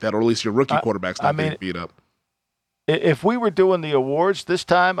up like that, or at least your rookie quarterback's not getting beat up. If we were doing the awards this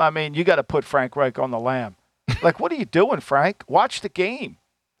time, you got to put Frank Reich on the lamb. Like, what are you doing, Frank? Watch the game.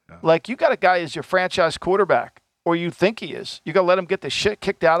 Yeah. Like, you got a guy as your franchise quarterback, or you think he is. You got to let him get the shit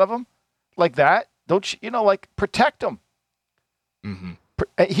kicked out of him like that? Don't you, protect him.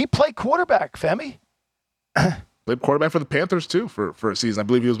 Mm-hmm. He played quarterback, Femi. Played quarterback for the Panthers, too, for a season. I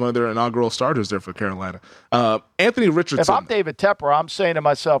believe he was one of their inaugural starters there for Carolina. Anthony Richardson. If I'm David Tepper, I'm saying to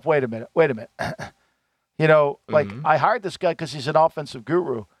myself, wait a minute. I hired this guy because he's an offensive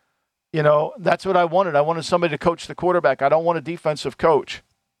guru. That's what I wanted. I wanted somebody to coach the quarterback. I don't want a defensive coach.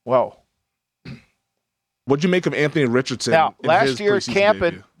 Whoa. What'd you make of Anthony Richardson? Now, last year,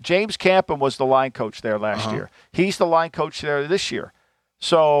 James Campen was the line coach there last year. He's the line coach there this year.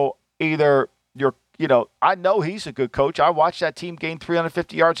 So either I know he's a good coach. I watched that team gain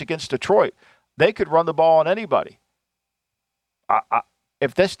 350 yards against Detroit. They could run the ball on anybody.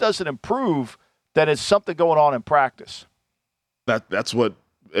 If this doesn't improve, then it's something going on in practice. That's what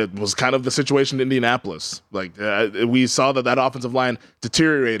it was kind of the situation in Indianapolis. Like we saw that offensive line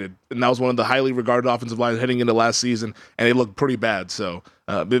deteriorated, and that was one of the highly regarded offensive lines heading into last season, and it looked pretty bad. So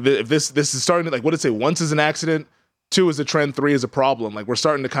if this is starting to, what did it say? Once is an accident, 2 is a trend, 3 is a problem. Like, we're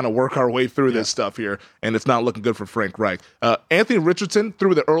starting to kind of work our way through this stuff here, and it's not looking good for Frank Reich. Anthony Richardson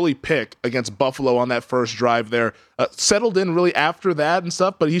threw the early pick against Buffalo on that first drive there. Settled in really after that and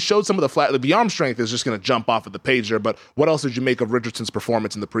stuff, but he showed some of the arm strength is just going to jump off of the page there. But what else did you make of Richardson's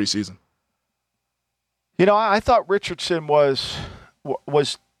performance in the preseason? I thought Richardson was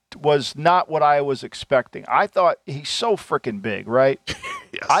was not what I was expecting. I thought he's so freaking big, right?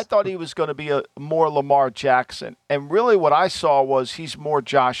 Yes. I thought he was going to be a more Lamar Jackson. And really what I saw was he's more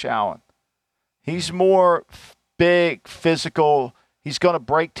Josh Allen. He's more big, physical. He's going to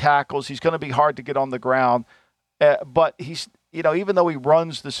break tackles. He's going to be hard to get on the ground. But he's, even though he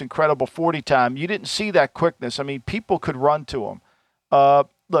runs this incredible 40 time, you didn't see that quickness. I mean, people could run to him.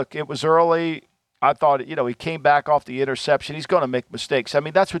 Look, it was early. I thought, he came back off the interception. He's going to make mistakes. I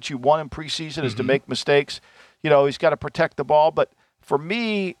mean, that's what you want in preseason is to make mistakes. He's got to protect the ball. But for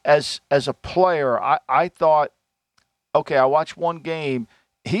me, as a player, I thought, okay, I watched one game.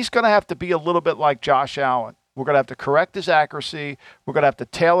 He's going to have to be a little bit like Josh Allen. We're going to have to correct his accuracy. We're going to have to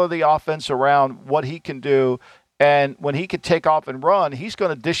tailor the offense around what he can do. And when he could take off and run, he's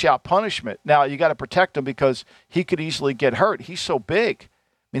going to dish out punishment. Now, you got to protect him because he could easily get hurt. He's so big.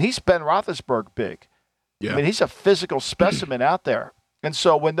 I mean, he's Ben Roethlisberger big. Yeah. I mean, he's a physical specimen out there. And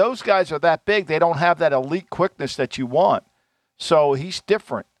so when those guys are that big, they don't have that elite quickness that you want. So he's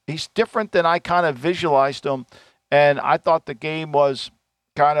different. He's different than I kind of visualized him. And I thought the game was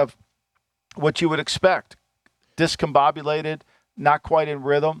kind of what you would expect. Discombobulated, not quite in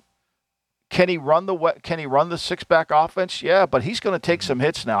rhythm. Can he run the six-back offense? Yeah, but he's going to take some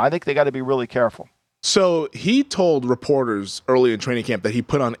hits now. I think they got to be really careful. So he told reporters early in training camp that he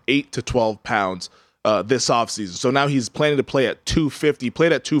put on 8 to 12 pounds this offseason. So now he's planning to play at 250. He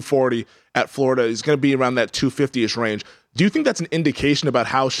played at 240 at Florida. He's going to be around that 250-ish range. Do you think that's an indication about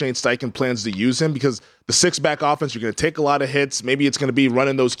how Shane Steichen plans to use him? Because the six-back offense, you're going to take a lot of hits. Maybe it's going to be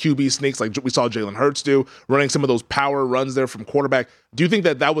running those QB sneaks like we saw Jalen Hurts do, running some of those power runs there from quarterback. Do you think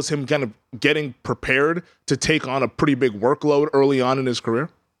that was him kind of getting prepared to take on a pretty big workload early on in his career?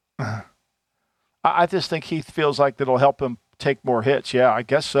 I just think he feels like that'll help him take more hits. Yeah, I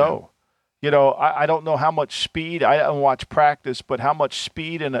guess so. Yeah. I don't know how much speed. I don't watch practice, but how much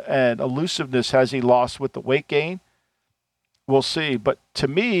speed and elusiveness has he lost with the weight gain? We'll see. But to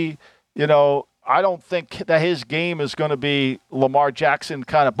me, I don't think that his game is going to be Lamar Jackson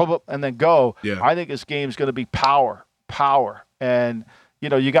kind of boop, and then go. Yeah. I think his game is going to be power. And,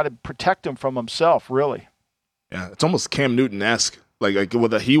 you got to protect him from himself, really. Yeah, it's almost Cam Newton-esque.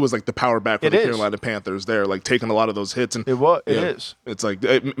 He was like the power back for the Carolina Panthers there, like taking a lot of those hits. And it is. It's like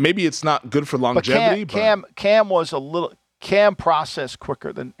maybe it's not good for longevity. But Cam processed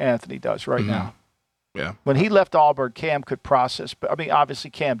quicker than Anthony does right now. Yeah. When he left Auburn, Cam could process. But, I mean, obviously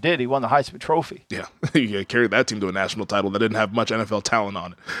Cam did. He won the Heisman Trophy. Yeah. He carried that team to a national title that didn't have much NFL talent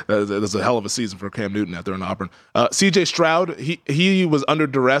on it. That was a hell of a season for Cam Newton out there in Auburn. C.J. Stroud, he was under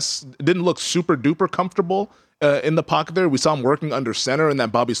duress. Didn't look super duper comfortable in the pocket there. We saw him working under center in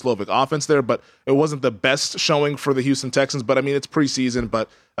that Bobby Slovic offense there, but it wasn't the best showing for the Houston Texans. But, I mean, it's preseason. But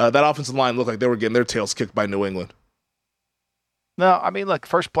that offensive line looked like they were getting their tails kicked by New England. No, I mean, look,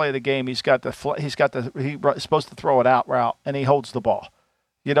 first play of the game, he's supposed to throw it out route, and he holds the ball.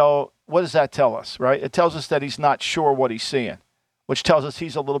 What does that tell us, right? It tells us that he's not sure what he's seeing, which tells us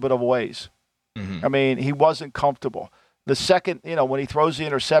he's a little bit of a ways. I mean, he wasn't comfortable. The second, when he throws the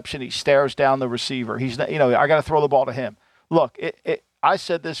interception, he stares down the receiver. He's not, I got to throw the ball to him. Look, I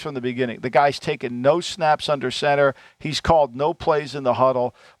said this from the beginning. The guy's taken no snaps under center. He's called no plays in the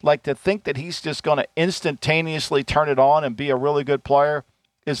huddle. Like, to think that he's just going to instantaneously turn it on and be a really good player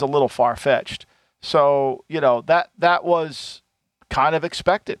is a little far-fetched. So, that was kind of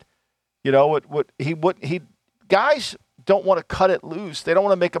expected. Guys don't want to cut it loose. They don't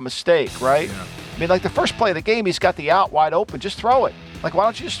want to make a mistake, right? Yeah. I mean, like the first play of the game, he's got the out wide open. Just throw it. Like, why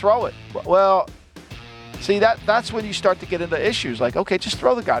don't you just throw it? Well, see, that's when you start to get into issues. Like, okay, just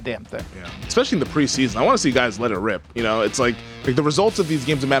throw the goddamn thing. Yeah. Especially in the preseason. I want to see guys let it rip. It's like the results of these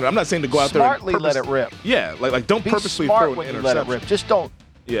games matter. I'm not saying to go out there and smartly let it rip. Yeah, like don't Be purposely smart throw an when interception. You let it rip. Just don't.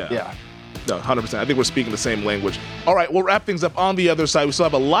 Yeah. No, 100%. I think we're speaking the same language. All right, we'll wrap things up on the other side. We still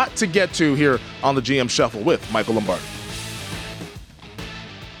have a lot to get to here on the GM Shuffle with Michael Lombardi.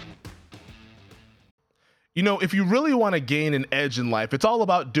 If you really want to gain an edge in life, it's all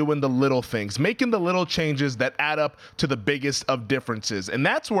about doing the little things, making the little changes that add up to the biggest of differences. And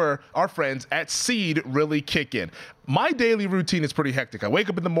that's where our friends at Seed really kick in. My daily routine is pretty hectic. I wake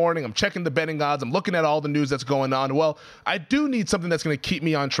up in the morning, I'm checking the betting odds, I'm looking at all the news that's going on. Well, I do need something that's going to keep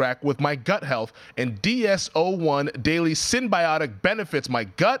me on track with my gut health, and DS-01 Daily Synbiotic benefits my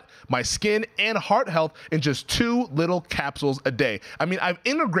gut, my skin, and heart health in just 2 little capsules a day. I mean, I've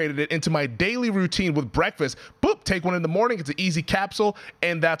integrated it into my daily routine with breakfast. Boop, take one in the morning, it's an easy capsule,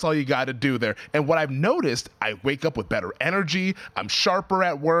 and that's all you got to do there. And what I've noticed, I wake up with better energy, I'm sharper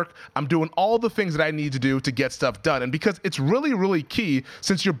at work, I'm doing all the things that I need to do to get stuff done. done. And because it's really, really key,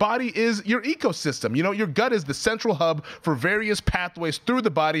 since your body is your ecosystem. You know, your gut is the central hub for various pathways through the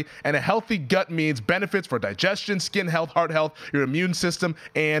body, and a healthy gut means benefits for digestion, skin health, heart health, your immune system,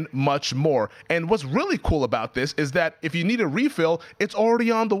 and much more. And what's really cool about this is that if you need a refill, it's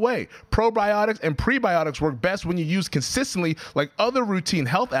already on the way. Probiotics and prebiotics work best when you use consistently like other routine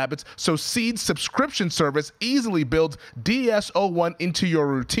health habits, so Seed's subscription service easily builds DS-01 into your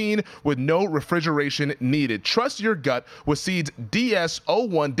routine with no refrigeration needed. Trust your gut with Seed's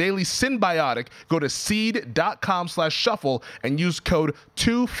DS-01 Daily Synbiotic. Go to seed.com/shuffle and use code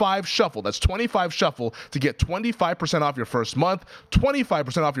 25SHUFFLE. That's 25SHUFFLE to get 25% off your first month,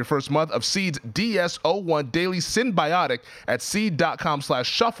 25% off your first month of Seed's DS-01 Daily Synbiotic at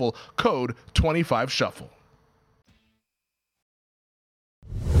seed.com/shuffle, code 25SHUFFLE.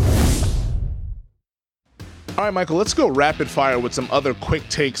 All right, Michael, let's go rapid fire with some other quick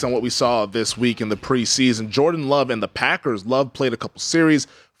takes on what we saw this week in the preseason. Jordan Love and the Packers. Love played a couple series.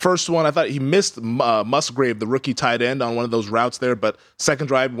 First one, I thought he missed Musgrave, the rookie tight end, on one of those routes there, but second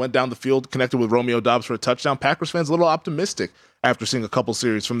drive, went down the field, connected with Romeo Doubs for a touchdown. Packers fans a little optimistic after seeing a couple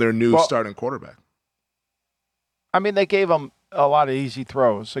series from their new starting quarterback. I mean, they gave him a lot of easy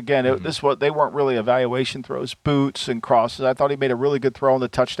throws. Again, they weren't really evaluation throws, boots and crosses. I thought he made a really good throw on the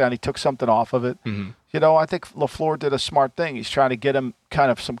touchdown. He took something off of it. You know, I think LaFleur did a smart thing. He's trying to get him kind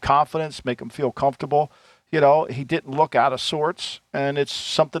of some confidence, make him feel comfortable. You know, he didn't look out of sorts, and it's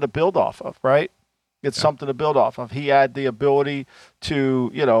something to build off of, right? It's something to build off of. He had the ability to,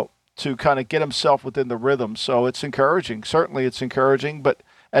 you know, to kind of get himself within the rhythm. So it's encouraging. Certainly it's encouraging, but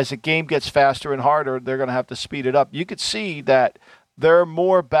as the game gets faster and harder, they're going to have to speed it up. You could see that they're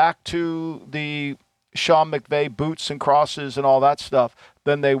more back to the Sean McVay boots and crosses and all that stuff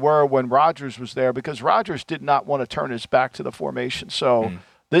than they were when Rodgers was there, because Rodgers did not want to turn his back to the formation. So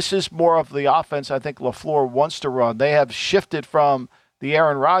this is more of the offense I think LaFleur wants to run. They have shifted from the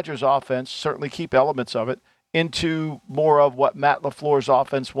Aaron Rodgers offense, certainly keep elements of it, into more of what Matt LaFleur's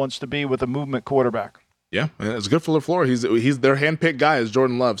offense wants to be with a movement quarterback. Yeah, it's good for LaFleur. He's their handpicked guy is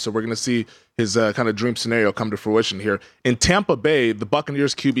Jordan Love, so we're going to see his kind of dream scenario come to fruition here. In Tampa Bay, the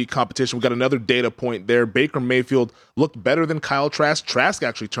Buccaneers QB competition, we got another data point there. Baker Mayfield looked better than Kyle Trask. Trask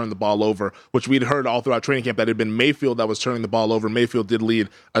actually turned the ball over, which we'd heard all throughout training camp that it had been Mayfield that was turning the ball over. Mayfield did lead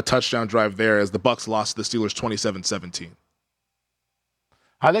a touchdown drive there as the Bucs lost to the Steelers 27-17.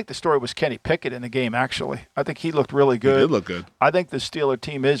 I think the story was Kenny Pickett in the game, actually. I think he looked really good. He did look good. I think the Steeler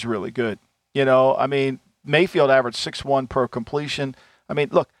team is really good. You know, I mean, Mayfield averaged 6.1 per completion. I mean,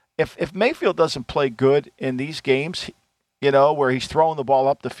 look, if Mayfield doesn't play good in these games, you know, where he's throwing the ball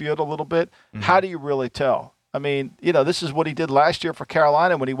up the field a little bit, how do you really tell? I mean, you know, this is what he did last year for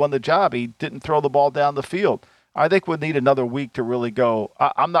Carolina when he won the job. He didn't throw the ball down the field. I think we'll need another week to really go.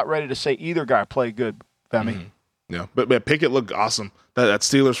 I'm not ready to say either guy played good, Femi. Yeah, but Pickett looked awesome. That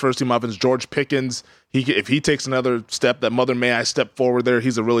Steelers first team offense, George Pickens, if he takes another step, that Mother May I step forward there,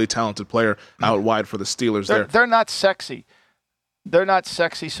 he's a really talented player out wide for the Steelers there. They're not sexy. They're not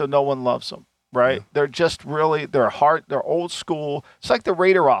sexy, so no one loves them, right? Yeah. They're just really, they're old school. It's like the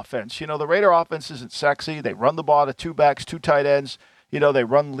Raider offense. You know, the Raider offense isn't sexy. They run the ball to two backs, two tight ends. You know, they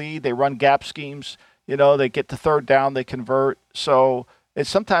run lead, they run gap schemes. You know, they get to third down, they convert. So it's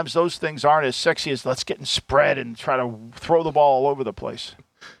sometimes those things aren't as sexy as let's get in spread and try to throw the ball all over the place.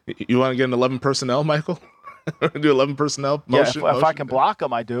 You want to get an 11 personnel, Michael? Do 11 personnel motion? Yeah, if I can block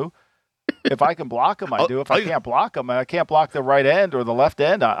them, I do. If I can block them, I do. If I can't block them, I can't block the right end or the left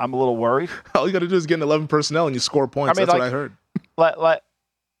end, I'm a little worried. All you got to do is get an 11 personnel and you score points. I mean, that's what I heard.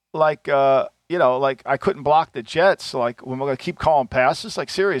 You know, like I couldn't block the Jets. Like, when we're going to keep calling passes? Like,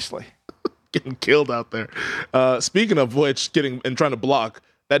 seriously. Getting killed out there. Speaking of which, trying to block,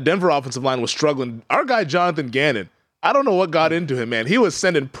 that Denver offensive line was struggling. Our guy, Jonathan Gannon, I don't know what got into him, man. He was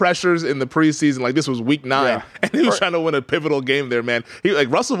sending pressures in the preseason like this was week 9, and he was trying to win a pivotal game there, man.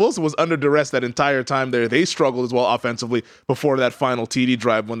 Russell Wilson was under duress that entire time there. They struggled as well offensively before that final TD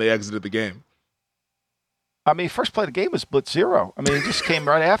drive when they exited the game. I mean, first play of the game was blitz 0. I mean, he just came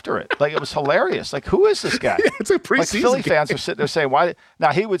right after it. Like, it was hilarious. Like, who is this guy? Yeah, it's a preseason like, Philly game. fans are sitting there saying, why?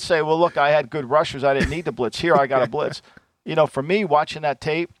 Now, he would say, well, look, I had good rushers. I didn't need to blitz. Here, I got a blitz. You know, for me, watching that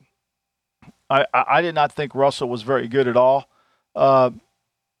tape, I did not think Russell was very good at all.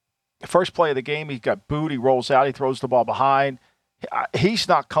 First play of the game, he got booed. He rolls out. He throws the ball behind. He's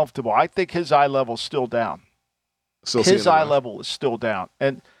not comfortable. I think his eye level is still down. His eye level is still down.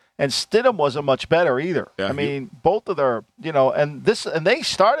 And Stidham wasn't much better either. Yeah, I mean, both of their, you know, and they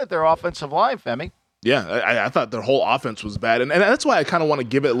started their offensive line, Femi. Yeah, I thought their whole offense was bad. And that's why I kind of want to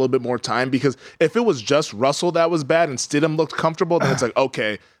give it a little bit more time, because if it was just Russell that was bad and Stidham looked comfortable, then it's like,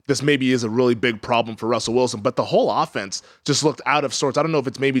 okay, this maybe is a really big problem for Russell Wilson. But the whole offense just looked out of sorts. I don't know if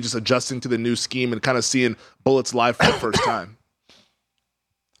it's maybe just adjusting to the new scheme and kind of seeing bullets live for the first time.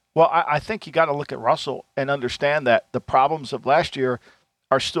 Well, I think you got to look at Russell and understand that the problems of last year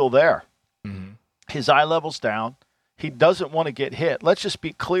are still there. Mm-hmm. His eye level's down. He doesn't want to get hit. Let's just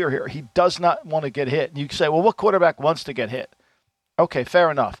be clear here. He does not want to get hit. And you can say, well, what quarterback wants to get hit? Okay,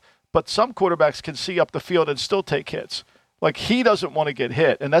 fair enough. But some quarterbacks can see up the field and still take hits. Like, he doesn't want to get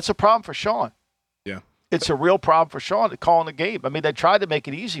hit. And that's a problem for Sean. Yeah. It's a real problem for Sean calling the game. I mean, they tried to make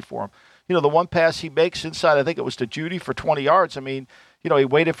it easy for him. You know, the one pass he makes inside, I think it was to Judy for 20 yards. I mean, you know, he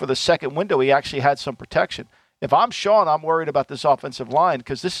waited for the second window. He actually had some protection. If I'm Sean, I'm worried about this offensive line,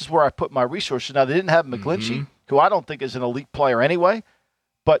 because this is where I put my resources. Now, they didn't have McGlinchey, who I don't think is an elite player anyway.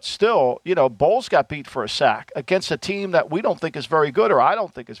 But still, you know, Bowles got beat for a sack against a team that we don't think is very good, or I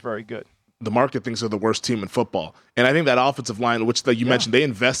don't think is very good. The market thinks they're the worst team in football. And I think that offensive line, which you mentioned, they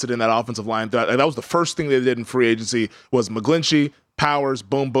invested in that offensive line. That was the first thing they did in free agency, was McGlinchey, Powers,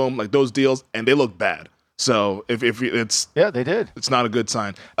 boom, boom, like those deals, and they look bad. So if it's – yeah, they did. It's not a good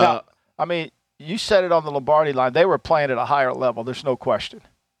sign. Now, I mean – you said it on the Lombardi line. They were playing at a higher level. There's no question,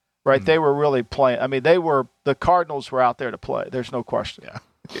 right? Mm-hmm. They were really playing. I mean, the Cardinals were out there to play. There's no question.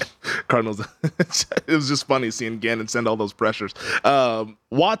 Yeah. Cardinals. It was just funny seeing Gannon send all those pressures.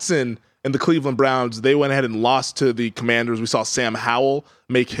 Watson and the Cleveland Browns, they went ahead and lost to the Commanders. We saw Sam Howell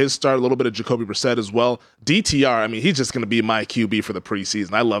make his start, a little bit of Jacoby Brissett as well. DTR, I mean, he's just going to be my QB for the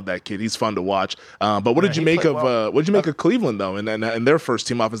preseason. I love that kid. He's fun to watch. But what did you make of Cleveland, though, and their first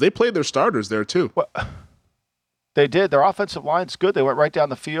team offense? They played their starters there, too. Well, they did. Their offensive line's good. They went right down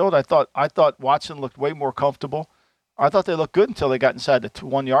the field. I thought Watson looked way more comfortable. I thought they looked good until they got inside the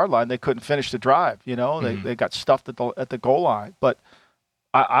 1 yard line. They couldn't finish the drive. You know, they got stuffed at the goal line. But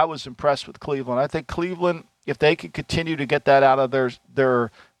I was impressed with Cleveland. I think Cleveland, if they could continue to get that out of their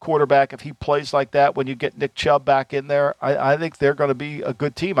quarterback, if he plays like that, when you get Nick Chubb back in there, I think they're going to be a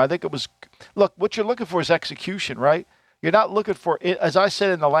good team. I think it was – look, what you're looking for is execution, right? You're not looking for – as I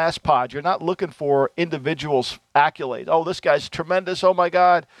said in the last pod, you're not looking for individuals' accolades. Oh, this guy's tremendous. Oh, my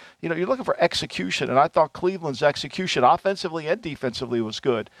God. You know, you're looking for execution, and I thought Cleveland's execution offensively and defensively was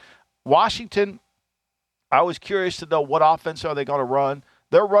good. Washington, I was curious to know what offense are they going to run.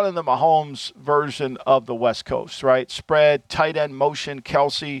 They're running the Mahomes version of the West Coast, right? Spread, tight end motion,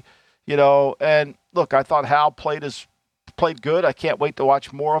 Kelsey, you know. And, look, I thought Hal played good. I can't wait to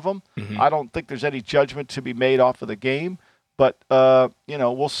watch more of them. Mm-hmm. I don't think there's any judgment to be made off of the game. But, you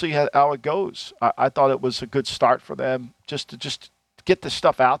know, we'll see how it goes. I thought it was a good start for them just to get the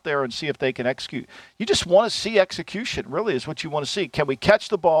stuff out there and see if they can execute. You just want to see execution, really, is what you want to see. Can we catch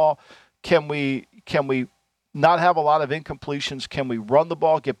the ball? Can we not have a lot of incompletions? Can we run the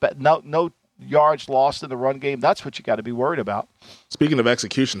ball, get no yards lost in the run game? That's what you got to be worried about. Speaking of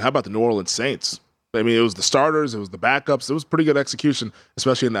execution, how about the New Orleans Saints? I mean, it was the starters, it was the backups. It was pretty good execution,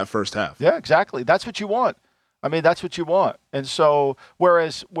 especially in that first half. Yeah, exactly. That's what you want. I mean, that's what you want. And so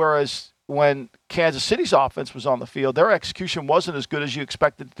whereas when Kansas City's offense was on the field, their execution wasn't as good as you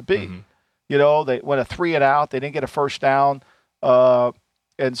expected it to be. Mm-hmm. You know, they went a 3-and-out. They didn't get a first down.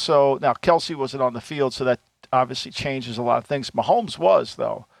 And so now Kelsey wasn't on the field, so that obviously changes a lot of things. Mahomes was,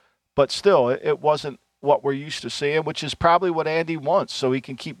 though. But still, it wasn't what we're used to seeing, which is probably what Andy wants, so he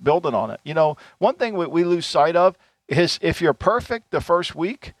can keep building on it. You know, one thing we lose sight of is if you're perfect the first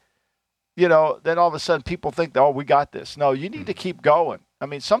week, you know, then all of a sudden people think, oh, we got this. No, you need to keep going. I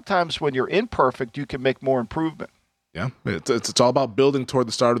mean, sometimes when you're imperfect, you can make more improvement. Yeah, it's all about building toward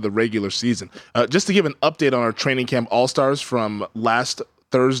the start of the regular season. Just to give an update on our training camp All-Stars from last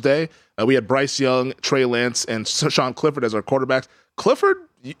Thursday, we had Bryce Young, Trey Lance, and Sean Clifford as our quarterbacks. Clifford,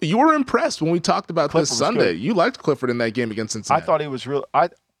 you were impressed when we talked about Clifford this Sunday. You liked Clifford in that game against Cincinnati. I thought he was real.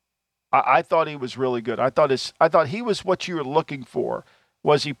 I thought he was really good. I thought he was what you were looking for.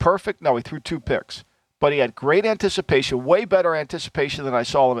 Was he perfect? No, he threw 2 picks, but he had great anticipation, way better anticipation than I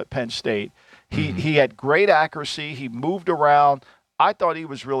saw him at Penn State. He had great accuracy. He moved around. I thought he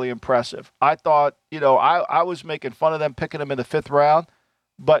was really impressive. I thought, you know, I was making fun of them picking him in the 5th round.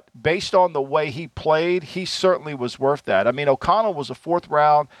 But based on the way he played, he certainly was worth that. I mean, O'Connell was a 4th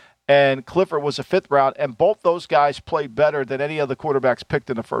round, and Clifford was a 5th round, and both those guys played better than any other quarterbacks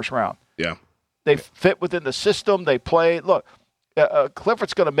picked in the 1st round. Yeah. They fit within the system. They played. Look,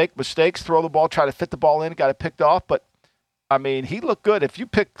 Clifford's going to make mistakes, throw the ball, try to fit the ball in, got it picked off. But, I mean, he looked good. If you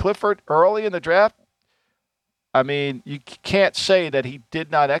pick Clifford early in the draft, I mean, you can't say that he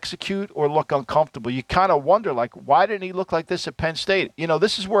did not execute or look uncomfortable. You kind of wonder, like, why didn't he look like this at Penn State? You know,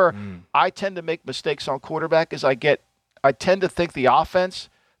 this is where I tend to make mistakes on quarterback is I tend to think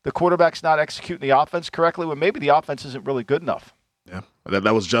the quarterback's not executing the offense correctly when maybe the offense isn't really good enough. Yeah,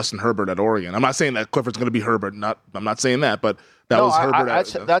 that was Justin Herbert at Oregon. I'm not saying that Clifford's going to be Herbert. I'm not saying that, but was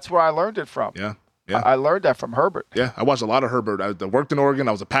Herbert. That's where I learned it from. Yeah. I learned that from Herbert. Yeah, I watched a lot of Herbert. I worked in Oregon.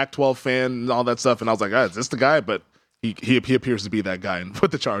 I was a Pac-12 fan and all that stuff, and I was like, is this the guy? But he appears to be that guy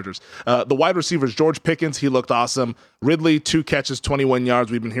with the Chargers. The wide receivers, George Pickens, he looked awesome. Ridley, 2 catches, 21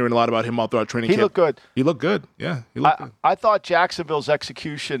 yards. We've been hearing a lot about him all throughout training camp. He looked good. He looked good. Yeah, he looked good. I thought Jacksonville's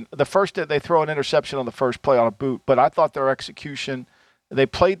execution, the first they throw an interception on the first play on a boot, but I thought their execution, they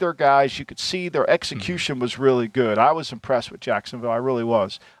played their guys. You could see their execution was really good. I was impressed with Jacksonville. I really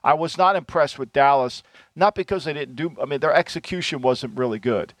was. I was not impressed with Dallas, not because they didn't do – I mean, their execution wasn't really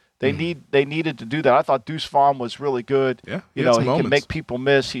good. They needed to do that. I thought Deuce Vaughn was really good. Yeah, he can make people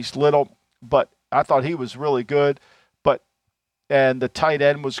miss. He's little, but I thought he was really good. And the tight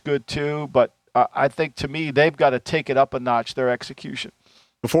end was good too. But I think, to me, they've got to take it up a notch, their execution.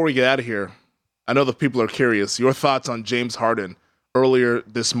 Before we get out of here, I know the people are curious. Your thoughts on James Harden earlier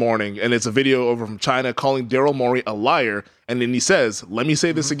this morning, and it's a video over from China calling Daryl Morey a liar, and then he says, let me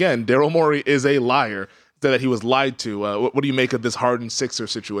say this again, Daryl Morey is a liar, that he was lied to. What do you make of this Harden Sixer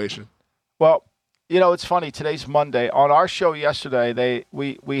situation? Well, it's funny. Today's Monday. On our show yesterday,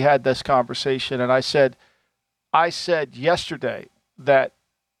 we had this conversation, and I said yesterday that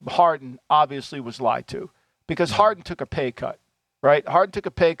Harden obviously was lied to because Harden took a pay cut, right? Harden took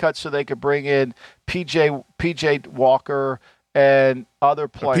a pay cut so they could bring in PJ Walker and other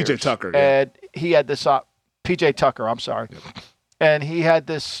players. PJ Tucker. And he had this PJ Tucker, I'm sorry. Yep. And he had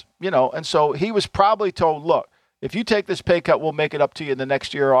this, and so he was probably told, look, if you take this pay cut, we'll make it up to you in the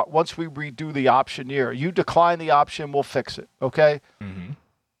next year once we redo the option year. You decline the option, we'll fix it, okay? Mm-hmm.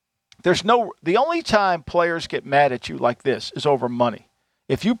 The only time players get mad at you like this is over money.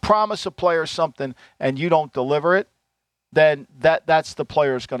 If you promise a player something and you don't deliver it, then that's the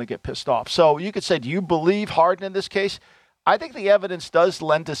player's going to get pissed off. So you could say, do you believe Harden in this case? I think the evidence does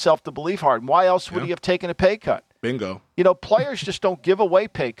lend itself to believe Harden. Why else would he have taken a pay cut? Bingo. Players just don't give away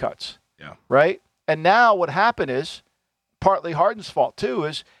pay cuts. Yeah. Right? And now what happened is, partly Harden's fault too,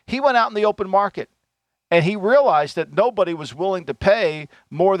 is he went out in the open market and he realized that nobody was willing to pay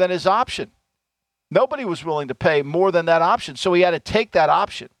more than his option. Nobody was willing to pay more than that option. So he had to take that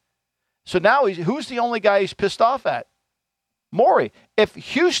option. So now who's the only guy he's pissed off at? Morey. If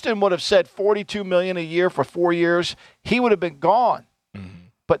Houston would have said $42 million a year for 4 years, he would have been gone. Mm-hmm.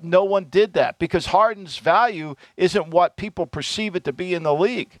 But no one did that because Harden's value isn't what people perceive it to be in the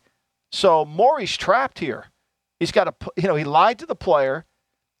league. So Morey's trapped here. He's got to, he lied to the player.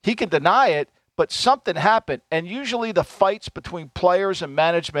 He can deny it, but something happened. And usually the fights between players and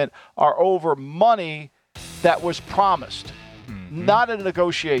management are over money that was promised, not a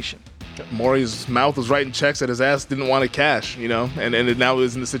negotiation. Morey's mouth was writing checks that his ass didn't want to cash, and it now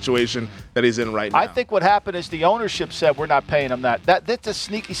is in the situation that he's in right now. I think what happened is the ownership said, we're not paying him that. That's a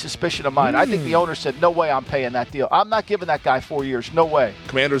sneaky suspicion of mine. I think the owner said, no way I'm paying that deal. I'm not giving that guy 4 years. No way.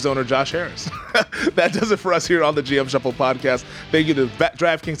 Commanders owner Josh Harris. That does it for us here on the GM Shuffle podcast. Thank you to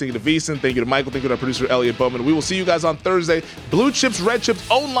DraftKings. Thank you to VSiN. Thank you to Michael. Thank you to our producer, Elliot Bowman. We will see you guys on Thursday. Blue Chips, Red Chips,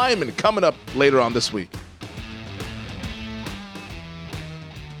 own lineman coming up later on this week.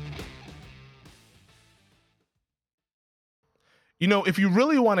 If you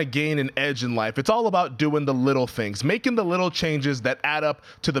really want to gain an edge in life, it's all about doing the little things, making the little changes that add up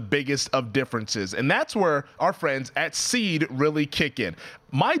to the biggest of differences. And that's where our friends at Seed really kick in.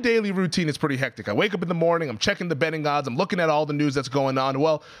 My daily routine is pretty hectic. I wake up in the morning, I'm checking the betting odds, I'm looking at all the news that's going on.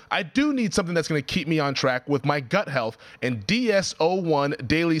 Well, I do need something that's going to keep me on track with my gut health, and DS-01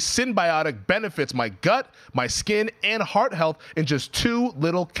 Daily Synbiotic benefits my gut, my skin, and heart health in just 2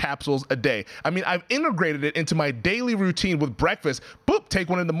 little capsules a day. I mean, I've integrated it into my daily routine with breakfast. Boop, take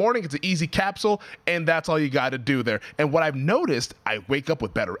one in the morning. It's an easy capsule, and that's all you got to do there. And what I've noticed, I wake up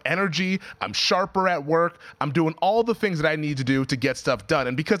with better energy, I'm sharper at work, I'm doing all the things that I need to do to get stuff done.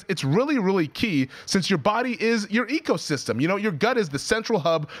 And because it's really, really key, since your body is your ecosystem. Your gut is the central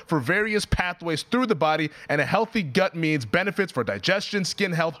hub for various pathways through the body, and a healthy gut means benefits for digestion,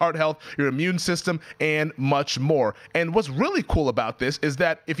 skin health, heart health, your immune system, and much more. And what's really cool about this is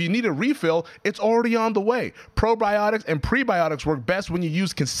that if you need a refill, it's already on the way. Probiotics and prebiotics work best when you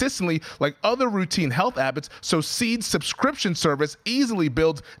use consistently like other routine health habits, so Seed's subscription service easily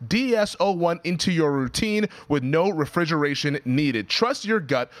builds DS-01 into your routine with no refrigeration needed. Trust your your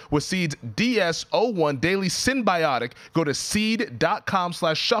gut with Seed's DS-01 Daily Synbiotic. Go to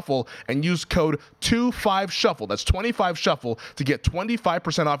seed.com/shuffle and use code 25SHUFFLE. That's 25SHUFFLE to get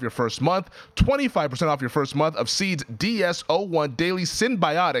 25% off your first month, 25% off your first month of Seed's DS-01 Daily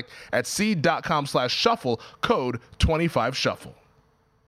Synbiotic at seed.com/shuffle, code 25SHUFFLE.